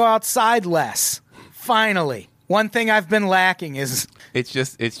I can go outside less. Finally. One thing I've been lacking is it's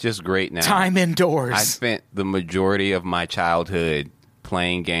just great now. Time indoors. I spent the majority of my childhood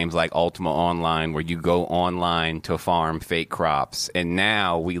playing games like Ultima Online, where you go online to farm fake crops. And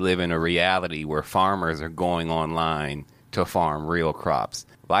now we live in a reality where farmers are going online to farm real crops.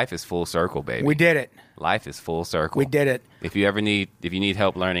 Life is full circle, baby. We did it. Life is full circle. We did it. If you need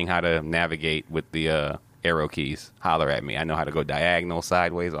help learning how to navigate with the arrow keys. Holler at me. I know how to go diagonal,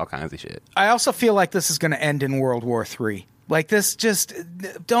 sideways, all kinds of shit. I also feel like this is going to end in World War III. Like this, just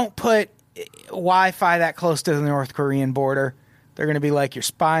don't put Wi-Fi that close to the North Korean border. They're going to be like, you're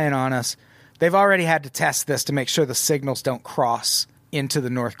spying on us. They've already had to test this to make sure the signals don't cross into the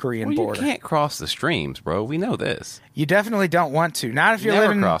North Korean border. You can't cross the streams, bro. We know this. You definitely don't want to. Not if you're Never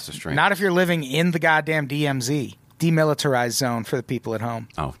living cross the stream. Not if you're living in the goddamn DMZ, demilitarized zone for the people at home.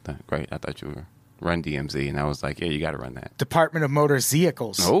 Oh, great. I thought you were run DMZ, and I was like, yeah, you got to run that. Department of Motor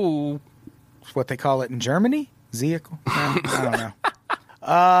Vehicles. Oh. That's what they call it in Germany? Vehicle? I don't know.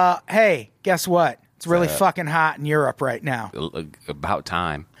 Hey, guess what? It's really fucking hot in Europe right now. About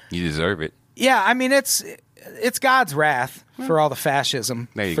time. You deserve it. Yeah, I mean, it's God's wrath for all the fascism,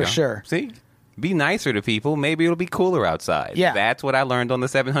 There you for go. sure. See? Be nicer to people. Maybe it'll be cooler outside. Yeah. That's what I learned on the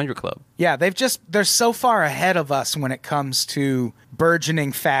 700 Club. Yeah, they're so far ahead of us when it comes to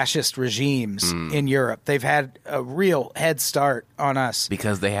burgeoning fascist regimes in Europe. They've had a real head start on us.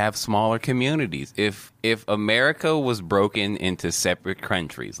 Because they have smaller communities. If America was broken into separate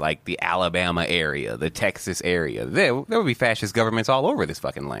countries, like the Alabama area, the Texas area, there would be fascist governments all over this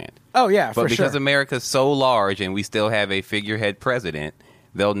fucking land. Oh, yeah, But for because sure. America's so large and we still have a figurehead president,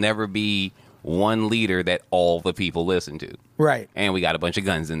 there'll never be one leader that all the people listen to. Right. And we got a bunch of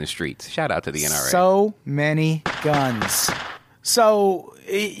guns in the streets. Shout out to the NRA. So many guns. So,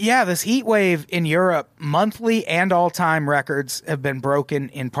 yeah, this heat wave in Europe, monthly and all-time records have been broken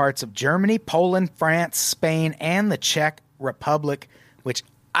in parts of Germany, Poland, France, Spain, and the Czech Republic, which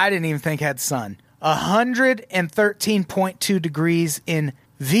I didn't even think had sun. 113.2 degrees in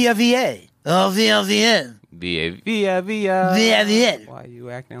Via. Oh, Via. Via. Via. Why are you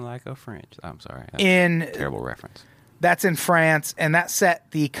acting like a French? I'm sorry. That's In a terrible reference. That's in France, and that set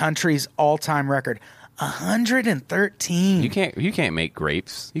the country's all-time record. 113. You can't make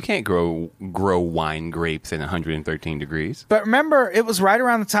grapes. You can't grow wine grapes at 113 degrees. But remember, it was right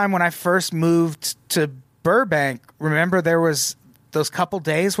around the time when I first moved to Burbank. Remember, there was those couple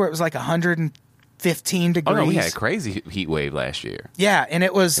days where it was like 115 degrees. Oh no, we had a crazy heat wave last year. Yeah, and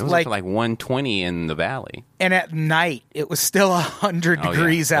it was It was like, up to like 120 in the valley. and at night it was still 100 Oh, yeah.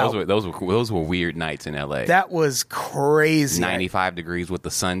 degrees out. Those were weird nights in LA. That was crazy. 95 degrees with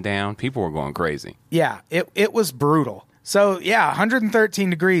the sun down. People were going crazy. Yeah, it was brutal. So yeah, 113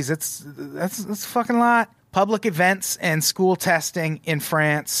 degrees. That's a fucking lot. Public events and school testing in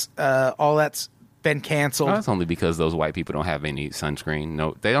France, all that's been canceled. Well, that's only because those white people don't have any sunscreen.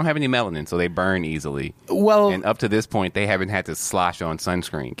 No, they don't have any melanin, so they burn easily. Well, And up to this point, they haven't had to slosh on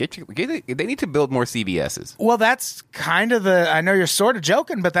sunscreen. They need to build more CVS's. well, that's kind of I know you're sort of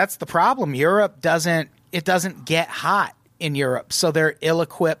joking, but that's the problem. Europe doesn't get hot in Europe, so they're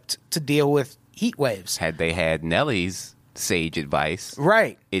ill-equipped to deal with heat waves. Had they had Nellie's sage advice,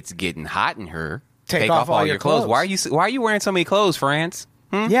 Right. it's getting hot in her. Take off all your clothes. Why are you wearing so many clothes, France?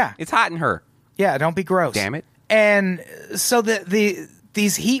 Yeah. It's hot in her. Yeah, don't be gross. Damn it. And so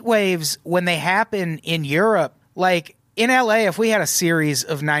these heat waves, when they happen in Europe, like in LA, if we had a series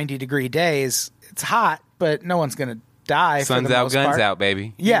of 90-degree days, it's hot, but no one's going to die. Sun's for the out, most guns part. out,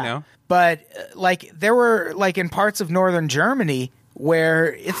 baby. Yeah. You know? But like there were like in parts of northern Germany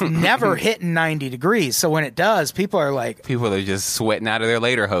where it's never hitting 90 degrees. So when it does, people are like, People are just sweating out of their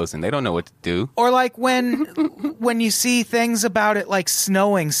lederhosen. They don't know what to do. or like when you see things about it like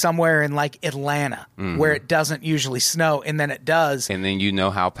snowing somewhere in like Atlanta where it doesn't usually snow and then it does. And then you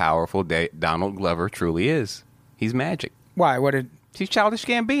know how powerful Donald Glover truly is. He's magic. Why? What did? He's Childish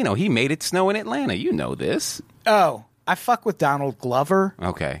Gambino. He made it snow in Atlanta. You know this. Oh, I fuck with Donald Glover.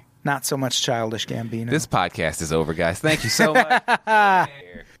 Okay. Not so much Childish Gambino. This podcast is over, guys. Thank you so much.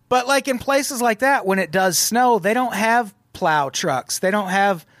 But like in places like that, when it does snow, they don't have plow trucks. They don't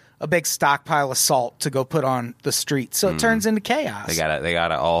have a big stockpile of salt to go put on the street. So it turns into chaos. They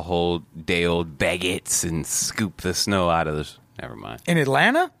gotta all hold day old baguettes and scoop the snow out of this. Never mind. In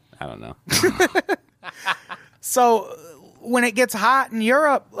Atlanta? I don't know. So when it gets hot in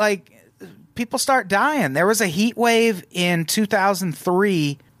Europe, like people start dying. There was a heat wave in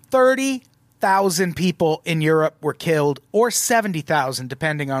 2003. 30,000 people in Europe were killed, or 70,000,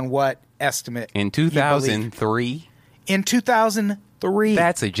 depending on what estimate. In you believe. 2003, In 2003.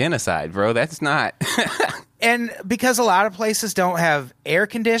 that's a genocide, bro. That's not. And because a lot of places don't have air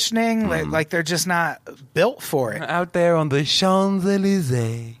conditioning, like they're just not built for it. Out there on the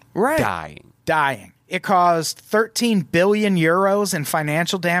Champs-Elysees. Right. Dying. It caused 13 billion euros in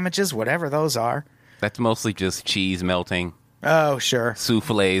financial damages, whatever those are. That's mostly just cheese melting, Oh, sure.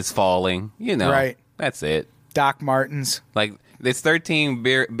 souffles falling. You know. Right. That's it. Doc Martens. Like, it's 13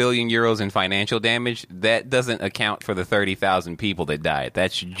 billion euros in financial damage. That doesn't account for the 30,000 people that died.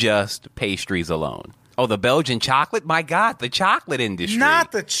 That's just pastries alone. Oh, the Belgian chocolate? My God, the chocolate industry.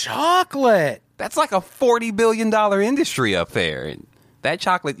 Not the chocolate. That's like a $40 billion industry up there. And that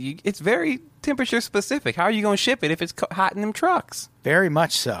chocolate, it's very temperature specific. How are you going to ship it if it's hot in them trucks? Very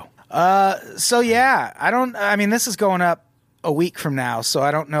much so. So yeah, I mean, this is going up a week from now, so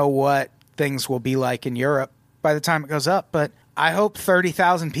I don't know what things will be like in Europe by the time it goes up, but I hope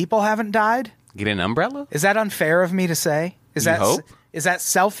 30,000 people haven't died. Get an umbrella? Is that unfair of me to say? Is that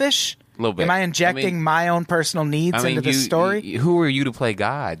selfish? A little bit. Am I injecting my own personal needs into this story? Who are you to play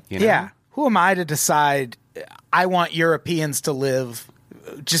God? You know? Yeah. Who am I to decide I want Europeans to live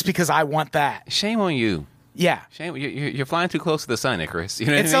just because I want that? Shame on you. Yeah. Shame. You're flying too close to the sun, Icarus. You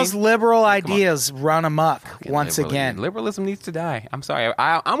know It's what I mean? those liberal ideas run amok once again. Liberalism needs to die. I'm sorry.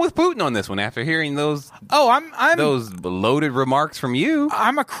 I'm with Putin on this one after hearing those I'm those loaded remarks from you.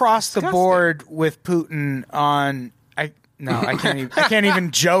 I'm across the board with Putin on. I can't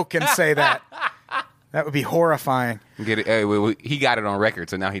even joke and say that. That would be horrifying. Get it? He got it on record,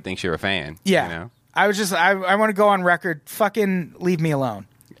 so now he thinks you're a fan. Yeah. You know? I want to go on record. Fucking leave me alone.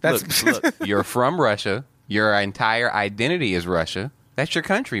 That's Look, you're from Russia. Your entire identity is Russia. That's your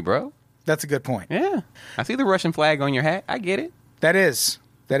country, bro. That's a good point. Yeah. I see the Russian flag on your hat. I get it. That is.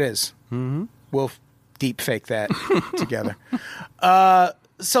 Mm-hmm. We'll deep fake that together.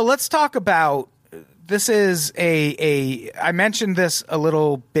 So let's talk about. This is I mentioned this a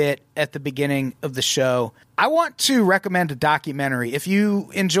little bit at the beginning of the show. I want to recommend a documentary. If you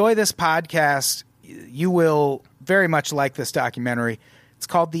enjoy this podcast, you will very much like this documentary. It's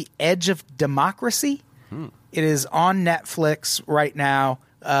called The Edge of Democracy. It is on Netflix right now.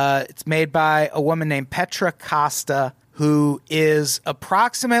 It's made by a woman named Petra Costa, who is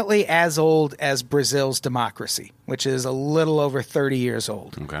approximately as old as Brazil's democracy, which is a little over 30 years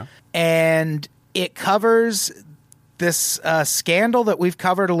old. Okay. And it covers this scandal that we've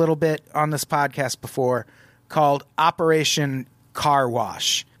covered a little bit on this podcast before called Operation Car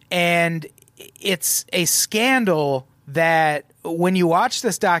Wash. And it's a scandal that when you watch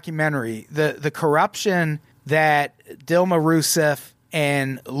this documentary, the corruption that Dilma Rousseff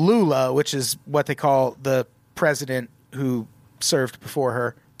and Lula, which is what they call the president who served before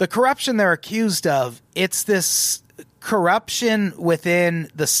her, the corruption they're accused of, it's this corruption within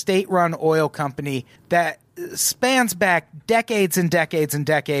the state-run oil company that spans back decades and decades and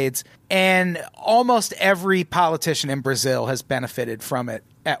decades, and almost every politician in Brazil has benefited from it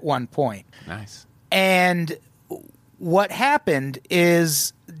at one point. Nice. And what happened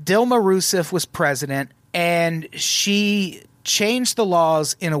is Dilma Rousseff was president, and she changed the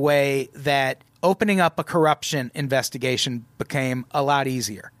laws in a way that opening up a corruption investigation became a lot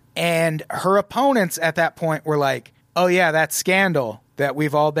easier. And her opponents at that point were like, oh yeah, that scandal that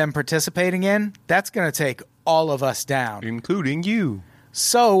we've all been participating in, that's going to take all of us down. Including you.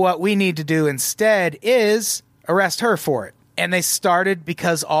 So what we need to do instead is arrest her for it. And they started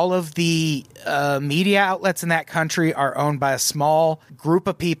because all of the media outlets in that country are owned by a small group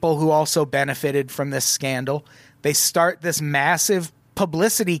of people who also benefited from this scandal. They start this massive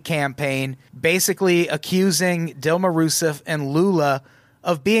publicity campaign basically accusing Dilma Rousseff and Lula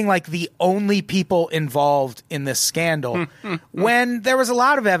of being like the only people involved in this scandal when there was a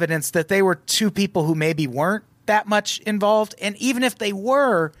lot of evidence that they were two people who maybe weren't that much involved. And even if they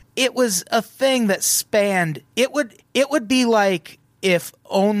were, it was a thing that spanned. It would be like if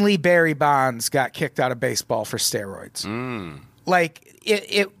only Barry Bonds got kicked out of baseball for steroids. Like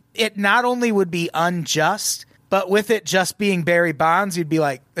it not only would be unjust, but with it just being Barry Bonds, you'd be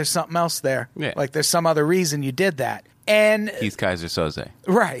like, there's something else there. Yeah. Like there's some other reason you did that. And Heath Kaiser Soze.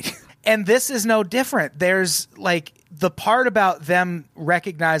 right. And this is no different. There's like the part about them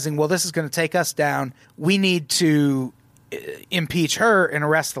recognizing, well, this is going to take us down. We need to impeach her and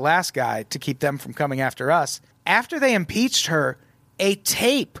arrest the last guy to keep them from coming after us. After they impeached her, a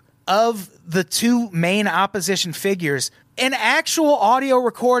tape of the two main opposition figures, an actual audio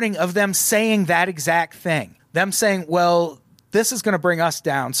recording of them saying that exact thing. Them saying, well, this is going to bring us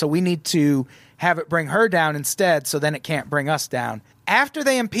down, so we need to have it bring her down instead, so then it can't bring us down. After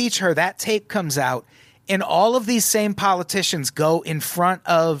they impeach her, that tape comes out, and all of these same politicians go in front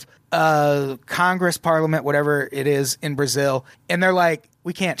of Congress, Parliament, whatever it is in Brazil, and they're like,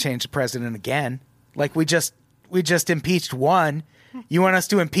 we can't change the president again. Like, we just impeached one. You want us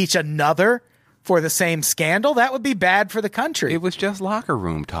to impeach another for the same scandal? That would be bad for the country. It was just locker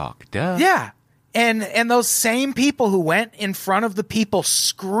room talk. Duh. Yeah. And those same people who went in front of the people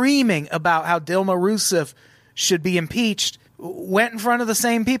screaming about how Dilma Rousseff should be impeached went in front of the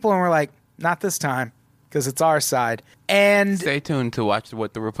same people and were like, not this time, because it's our side. And stay tuned to watch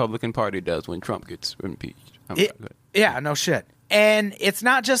what the Republican Party does when Trump gets impeached. yeah, no shit. And it's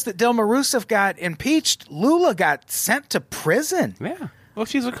not just that Dilma Rousseff got impeached. Lula got sent to prison. Yeah. Well,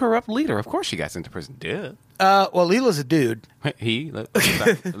 she's a corrupt leader. Of course she got sent to prison. Duh. Well, Lula's a dude.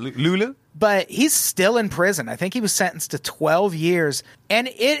 Lula? But he's still in prison. I think he was sentenced to 12 years. And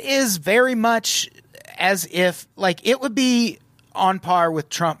it is very much as if, like, it would be on par with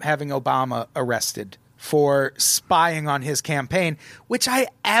Trump having Obama arrested for spying on his campaign, which I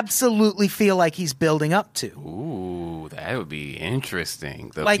absolutely feel like he's building up to. Ooh, that would be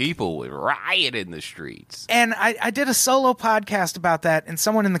interesting. The Like- people would riot in the streets. And I did a solo podcast about that, and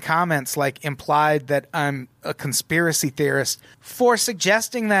someone in the comments like implied that I'm a conspiracy theorist for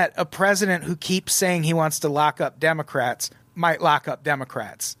suggesting that a president who keeps saying he wants to lock up Democrats might lock up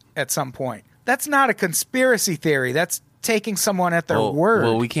Democrats at some point. That's not a conspiracy theory. That's taking someone at their word.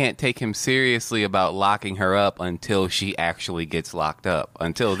 Well, we can't take him seriously about locking her up until she actually gets locked up.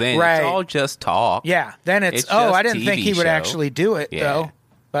 Until then, Right. it's all just talk. Yeah, then it's It's oh, just I didn't think TV he would show. actually do it, Yeah. though.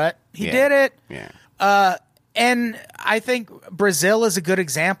 But he Yeah. did it. Yeah. And I think Brazil is a good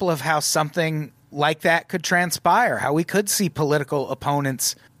example of how something like that could transpire, how we could see political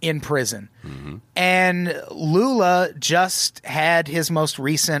opponents in prison. And Lula just had his most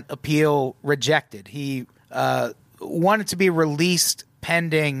recent appeal rejected. He wanted to be released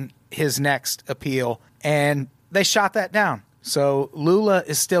pending his next appeal, and they shot that down. So Lula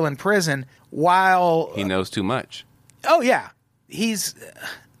is still in prison while He knows too much. oh yeah,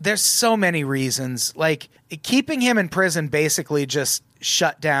 there's so many reasons. Like keeping him in prison basically just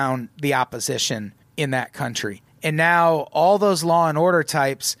shut down the opposition in that country. And now all those law and order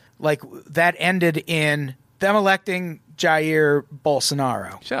types, like that ended in them electing Jair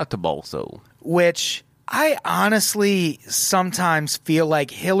Bolsonaro, Shout out to Bolso. which I honestly sometimes feel like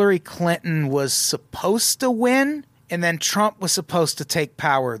Hillary Clinton was supposed to win and then Trump was supposed to take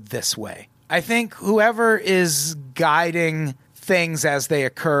power this way. I think whoever is guiding things as they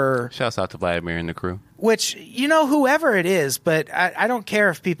occur, Shouts out to Vladimir and the crew. which, whoever it is, but I don't care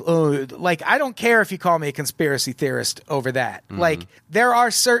if people, I don't care if you call me a conspiracy theorist over that. Like, there are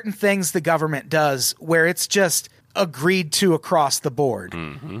certain things the government does where it's just agreed to across the board.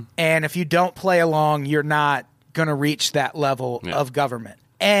 And if you don't play along, you're not going to reach that level of government.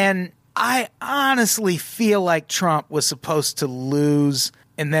 And I honestly feel like Trump was supposed to lose,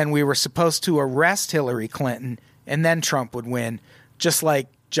 and then we were supposed to arrest Hillary Clinton, and then Trump would win, just like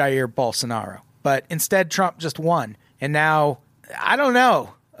Jair Bolsonaro. But instead, Trump just won. And now, I don't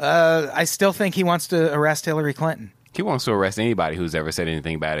know. I still think he wants to arrest Hillary Clinton. He wants to arrest anybody who's ever said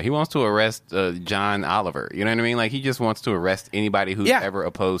anything about it. He wants to arrest John Oliver. You know what I mean? Like, he just wants to arrest anybody who's ever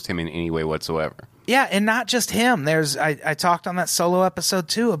opposed him in any way whatsoever. Yeah, and not just him. I talked on that solo episode,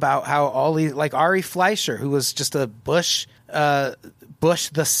 too, about how all these, like Ari Fleischer, who was just a Bush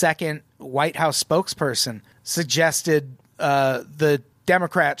the second White House spokesperson, suggested the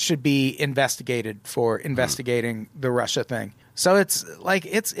Democrats should be investigated for investigating the Russia thing. So it's like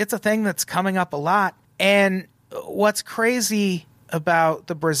it's a thing that's coming up a lot. And what's crazy about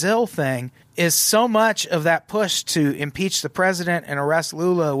the Brazil thing is so much of that push to impeach the president and arrest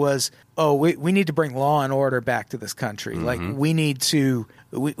Lula was, we need to bring law and order back to this country. Like we need to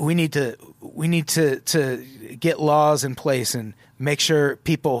get laws in place and make sure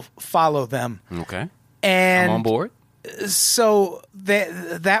people follow them. Okay. And I'm on board. So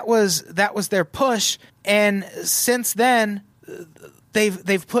that was their push, and since then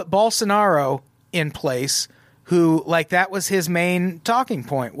they've put Bolsonaro in place, who, like, that was his main talking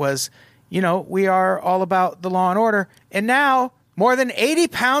point was, we are all about the law and order. And now more than 80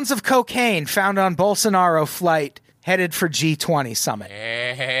 pounds of cocaine found on Bolsonaro flight headed for G20 summit.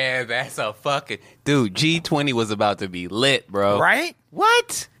 Yeah, that's a fucking dude. G20 was about to be lit, bro. Right?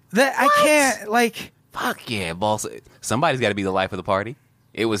 What? I can't, like. Fuck yeah, boss. Somebody's got to be the life of the party.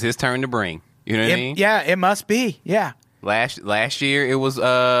 It was his turn to bring. You know what I mean? Yeah, it must be. Yeah. Last year it was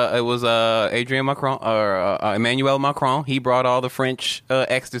Adrien Macron or Emmanuel Macron. He brought all the French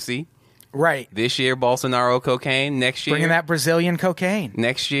ecstasy. Right. This year Bolsonaro cocaine. Next year Bringing that Brazilian cocaine.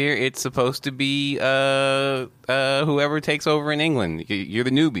 Next year it's supposed to be whoever takes over in England. You're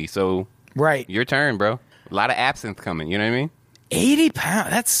the newbie, so Right. your turn, bro. A lot of absinthe coming. You know what I mean? 80 pounds.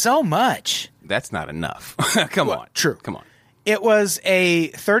 That's so much. That's not enough. Come on. True. Come on. It was a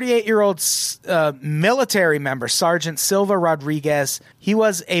 38-year-old military member, Sergeant Silva Rodriguez. He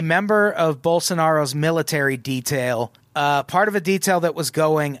was a member of Bolsonaro's military detail, part of a detail that was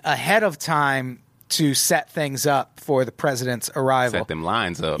going ahead of time to set things up for the president's arrival. Set them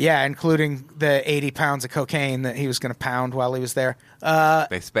lines up. Yeah, including the 80 pounds of cocaine that he was going to pound while he was there.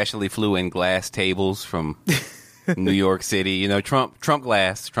 They specially flew in glass tables from New York City. Trump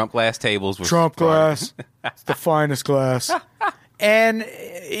glass tables. Trump glass. It's the finest glass. And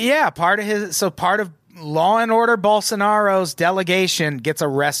part of Law and Order Bolsonaro's delegation gets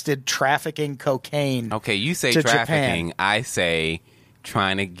arrested trafficking cocaine. Okay, you say to trafficking. Japan. I say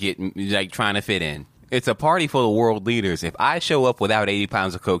trying to fit in. It's a party full of world leaders. If I show up without 80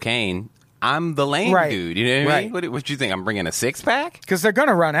 pounds of cocaine, I'm the lame dude. You know what I mean? What you think? I'm bringing a 6-pack? Because they're going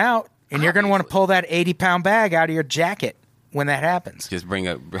to run out, and you're going to want to pull that 80-pound bag out of your jacket when that happens. Just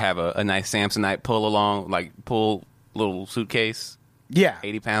have a nice Samsonite pull little suitcase. Yeah.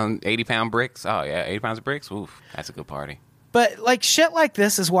 80 pound bricks. Oh yeah, 80 pounds of bricks. Oof, that's a good party. But like shit like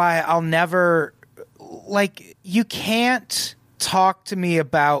this is why I'll never you can't talk to me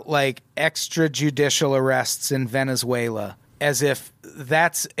about like extrajudicial arrests in Venezuela as if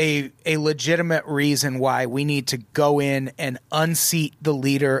that's a legitimate reason why we need to go in and unseat the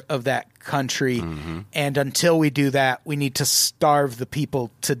leader of that country. Mm-hmm. And until we do that, we need to starve the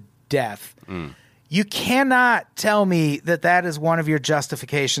people to death. You cannot tell me that that is one of your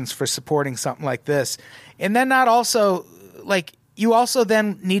justifications for supporting something like this. And then you also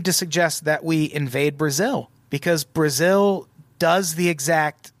then need to suggest that we invade Brazil because Brazil does the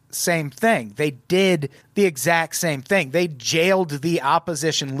exact same thing. They did the exact same thing. They jailed the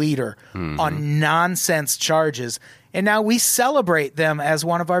opposition leader on nonsense charges. And now we celebrate them as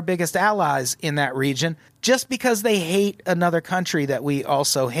one of our biggest allies in that region just because they hate another country that we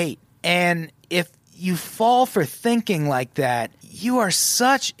also hate. And if you fall for thinking like that, you are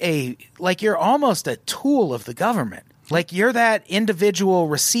you're almost a tool of the government. Like you're that individual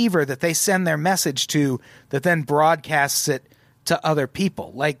receiver that they send their message to that then broadcasts it to other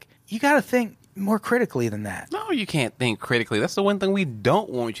people. Like you got to think more critically than that. No, you can't think critically. That's the one thing we don't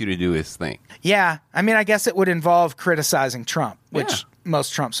want you to do is think. Yeah. I mean, I guess it would involve criticizing Trump, which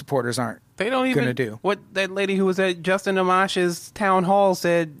most Trump supporters aren't going to do. What that lady who was at Justin Amash's town hall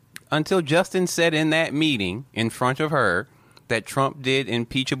said, until Justin said in that meeting in front of her that Trump did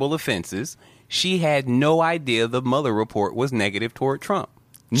impeachable offenses, she had no idea the Mueller report was negative toward Trump.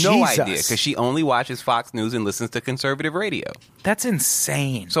 No idea, because she only watches Fox News and listens to conservative radio. That's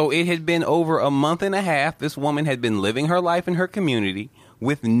insane. So it had been over a month and a half. This woman had been living her life in her community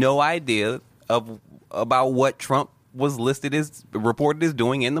with no idea about what Trump was reported as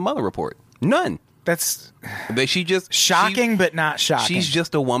doing in the Mueller report. None. That's shocking, but not shocking. She's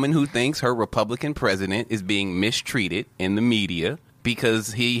just a woman who thinks her Republican president is being mistreated in the media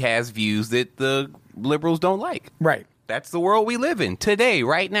because he has views that the liberals don't like. Right. That's the world we live in today,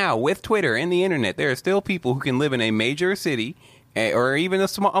 right now, with Twitter and the internet. There are still people who can live in a major city or even a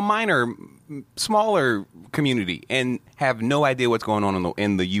smaller community and have no idea what's going on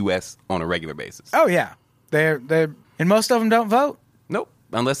in the U.S. on a regular basis. Oh yeah, and most of them don't vote. Nope,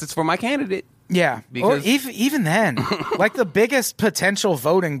 unless it's for my candidate. Yeah, because even then, like the biggest potential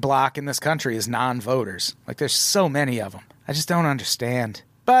voting block in this country is non-voters. Like there's so many of them. I just don't understand.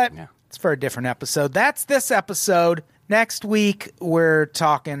 But it's for a different episode. That's this episode. Next week we're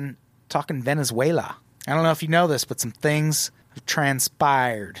talking Venezuela. I don't know if you know this, but some things have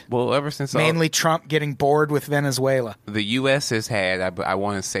transpired. Well, ever since mainly Trump getting bored with Venezuela. The U.S. has had, I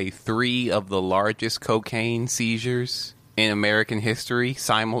want to say, 3 of the largest cocaine seizures in American history,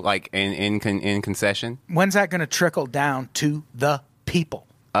 in concession. When's that going to trickle down to the people?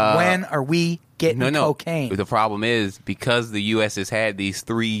 When are we getting cocaine? The problem is because the U.S. has had these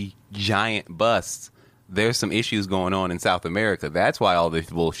 3 giant busts, there's some issues going on in South America. That's why all this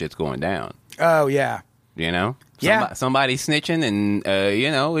bullshit's going down. Oh, yeah. You know? Yeah. Somebody's snitching and,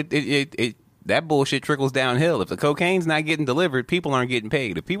 that bullshit trickles downhill. If the cocaine's not getting delivered, people aren't getting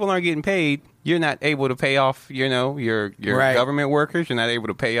paid. If people aren't getting paid, you're not able to pay off, your government workers. You're not able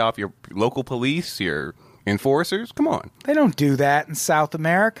to pay off your local police, your enforcers. Come on. They don't do that in South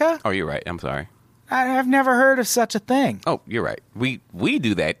America. Oh, you're right. I'm sorry. I've never heard of such a thing. Oh, you're right. We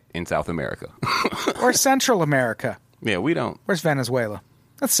do that in South America. Or Central America. Yeah, we don't. Where's Venezuela?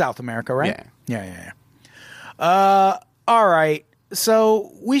 That's South America, right? Yeah. All right.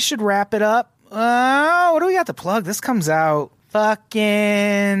 So we should wrap it up. What do we got to plug? This comes out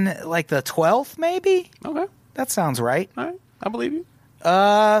fucking like the 12th, maybe? Okay. That sounds right. All right. I believe you.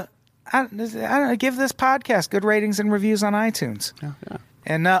 I don't know, give this podcast good ratings and reviews on iTunes. Yeah.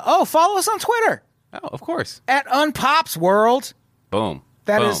 And, follow us on Twitter. Oh, of course. At UnpopsWorld. Boom.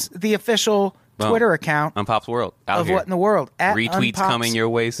 That is the official Twitter account. Unpop's World. What in the world. At Retweets coming your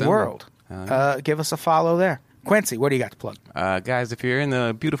way soon. World. Give us a follow there. Quincy, what do you got to plug? Guys, if you're in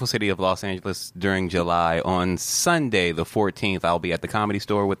the beautiful city of Los Angeles during July, on Sunday the 14th, I'll be at the Comedy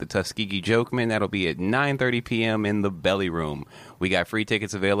Store with the Tuskegee Jokeman. That'll be at 9:30 p.m. in the Belly Room. We got free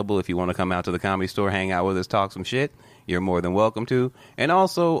tickets available if you want to come out to the Comedy Store, hang out with us, talk some shit. You're more than welcome to. And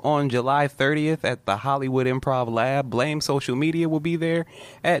also on July 30th at the Hollywood Improv Lab, Blame Social Media will be there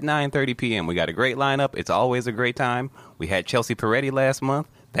at 9:30 p.m. We got a great lineup. It's always a great time. We had Chelsea Peretti last month.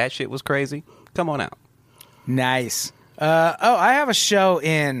 That shit was crazy. Come on out. Nice. I have a show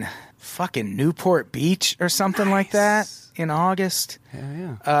in fucking Newport Beach or something like that in August.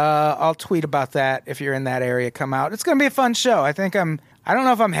 Yeah. I'll tweet about that if you're in that area. Come out. It's going to be a fun show. I don't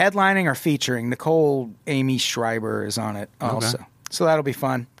know if I'm headlining or featuring. Nicole Amy Schreiber is on it also. Okay. So that'll be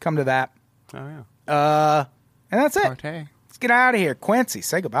fun. Come to that. Oh, yeah. And that's it. Partay. Let's get out of here. Quincy,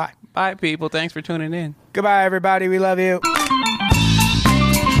 say goodbye. Bye, people. Thanks for tuning in. Goodbye, everybody. We love you.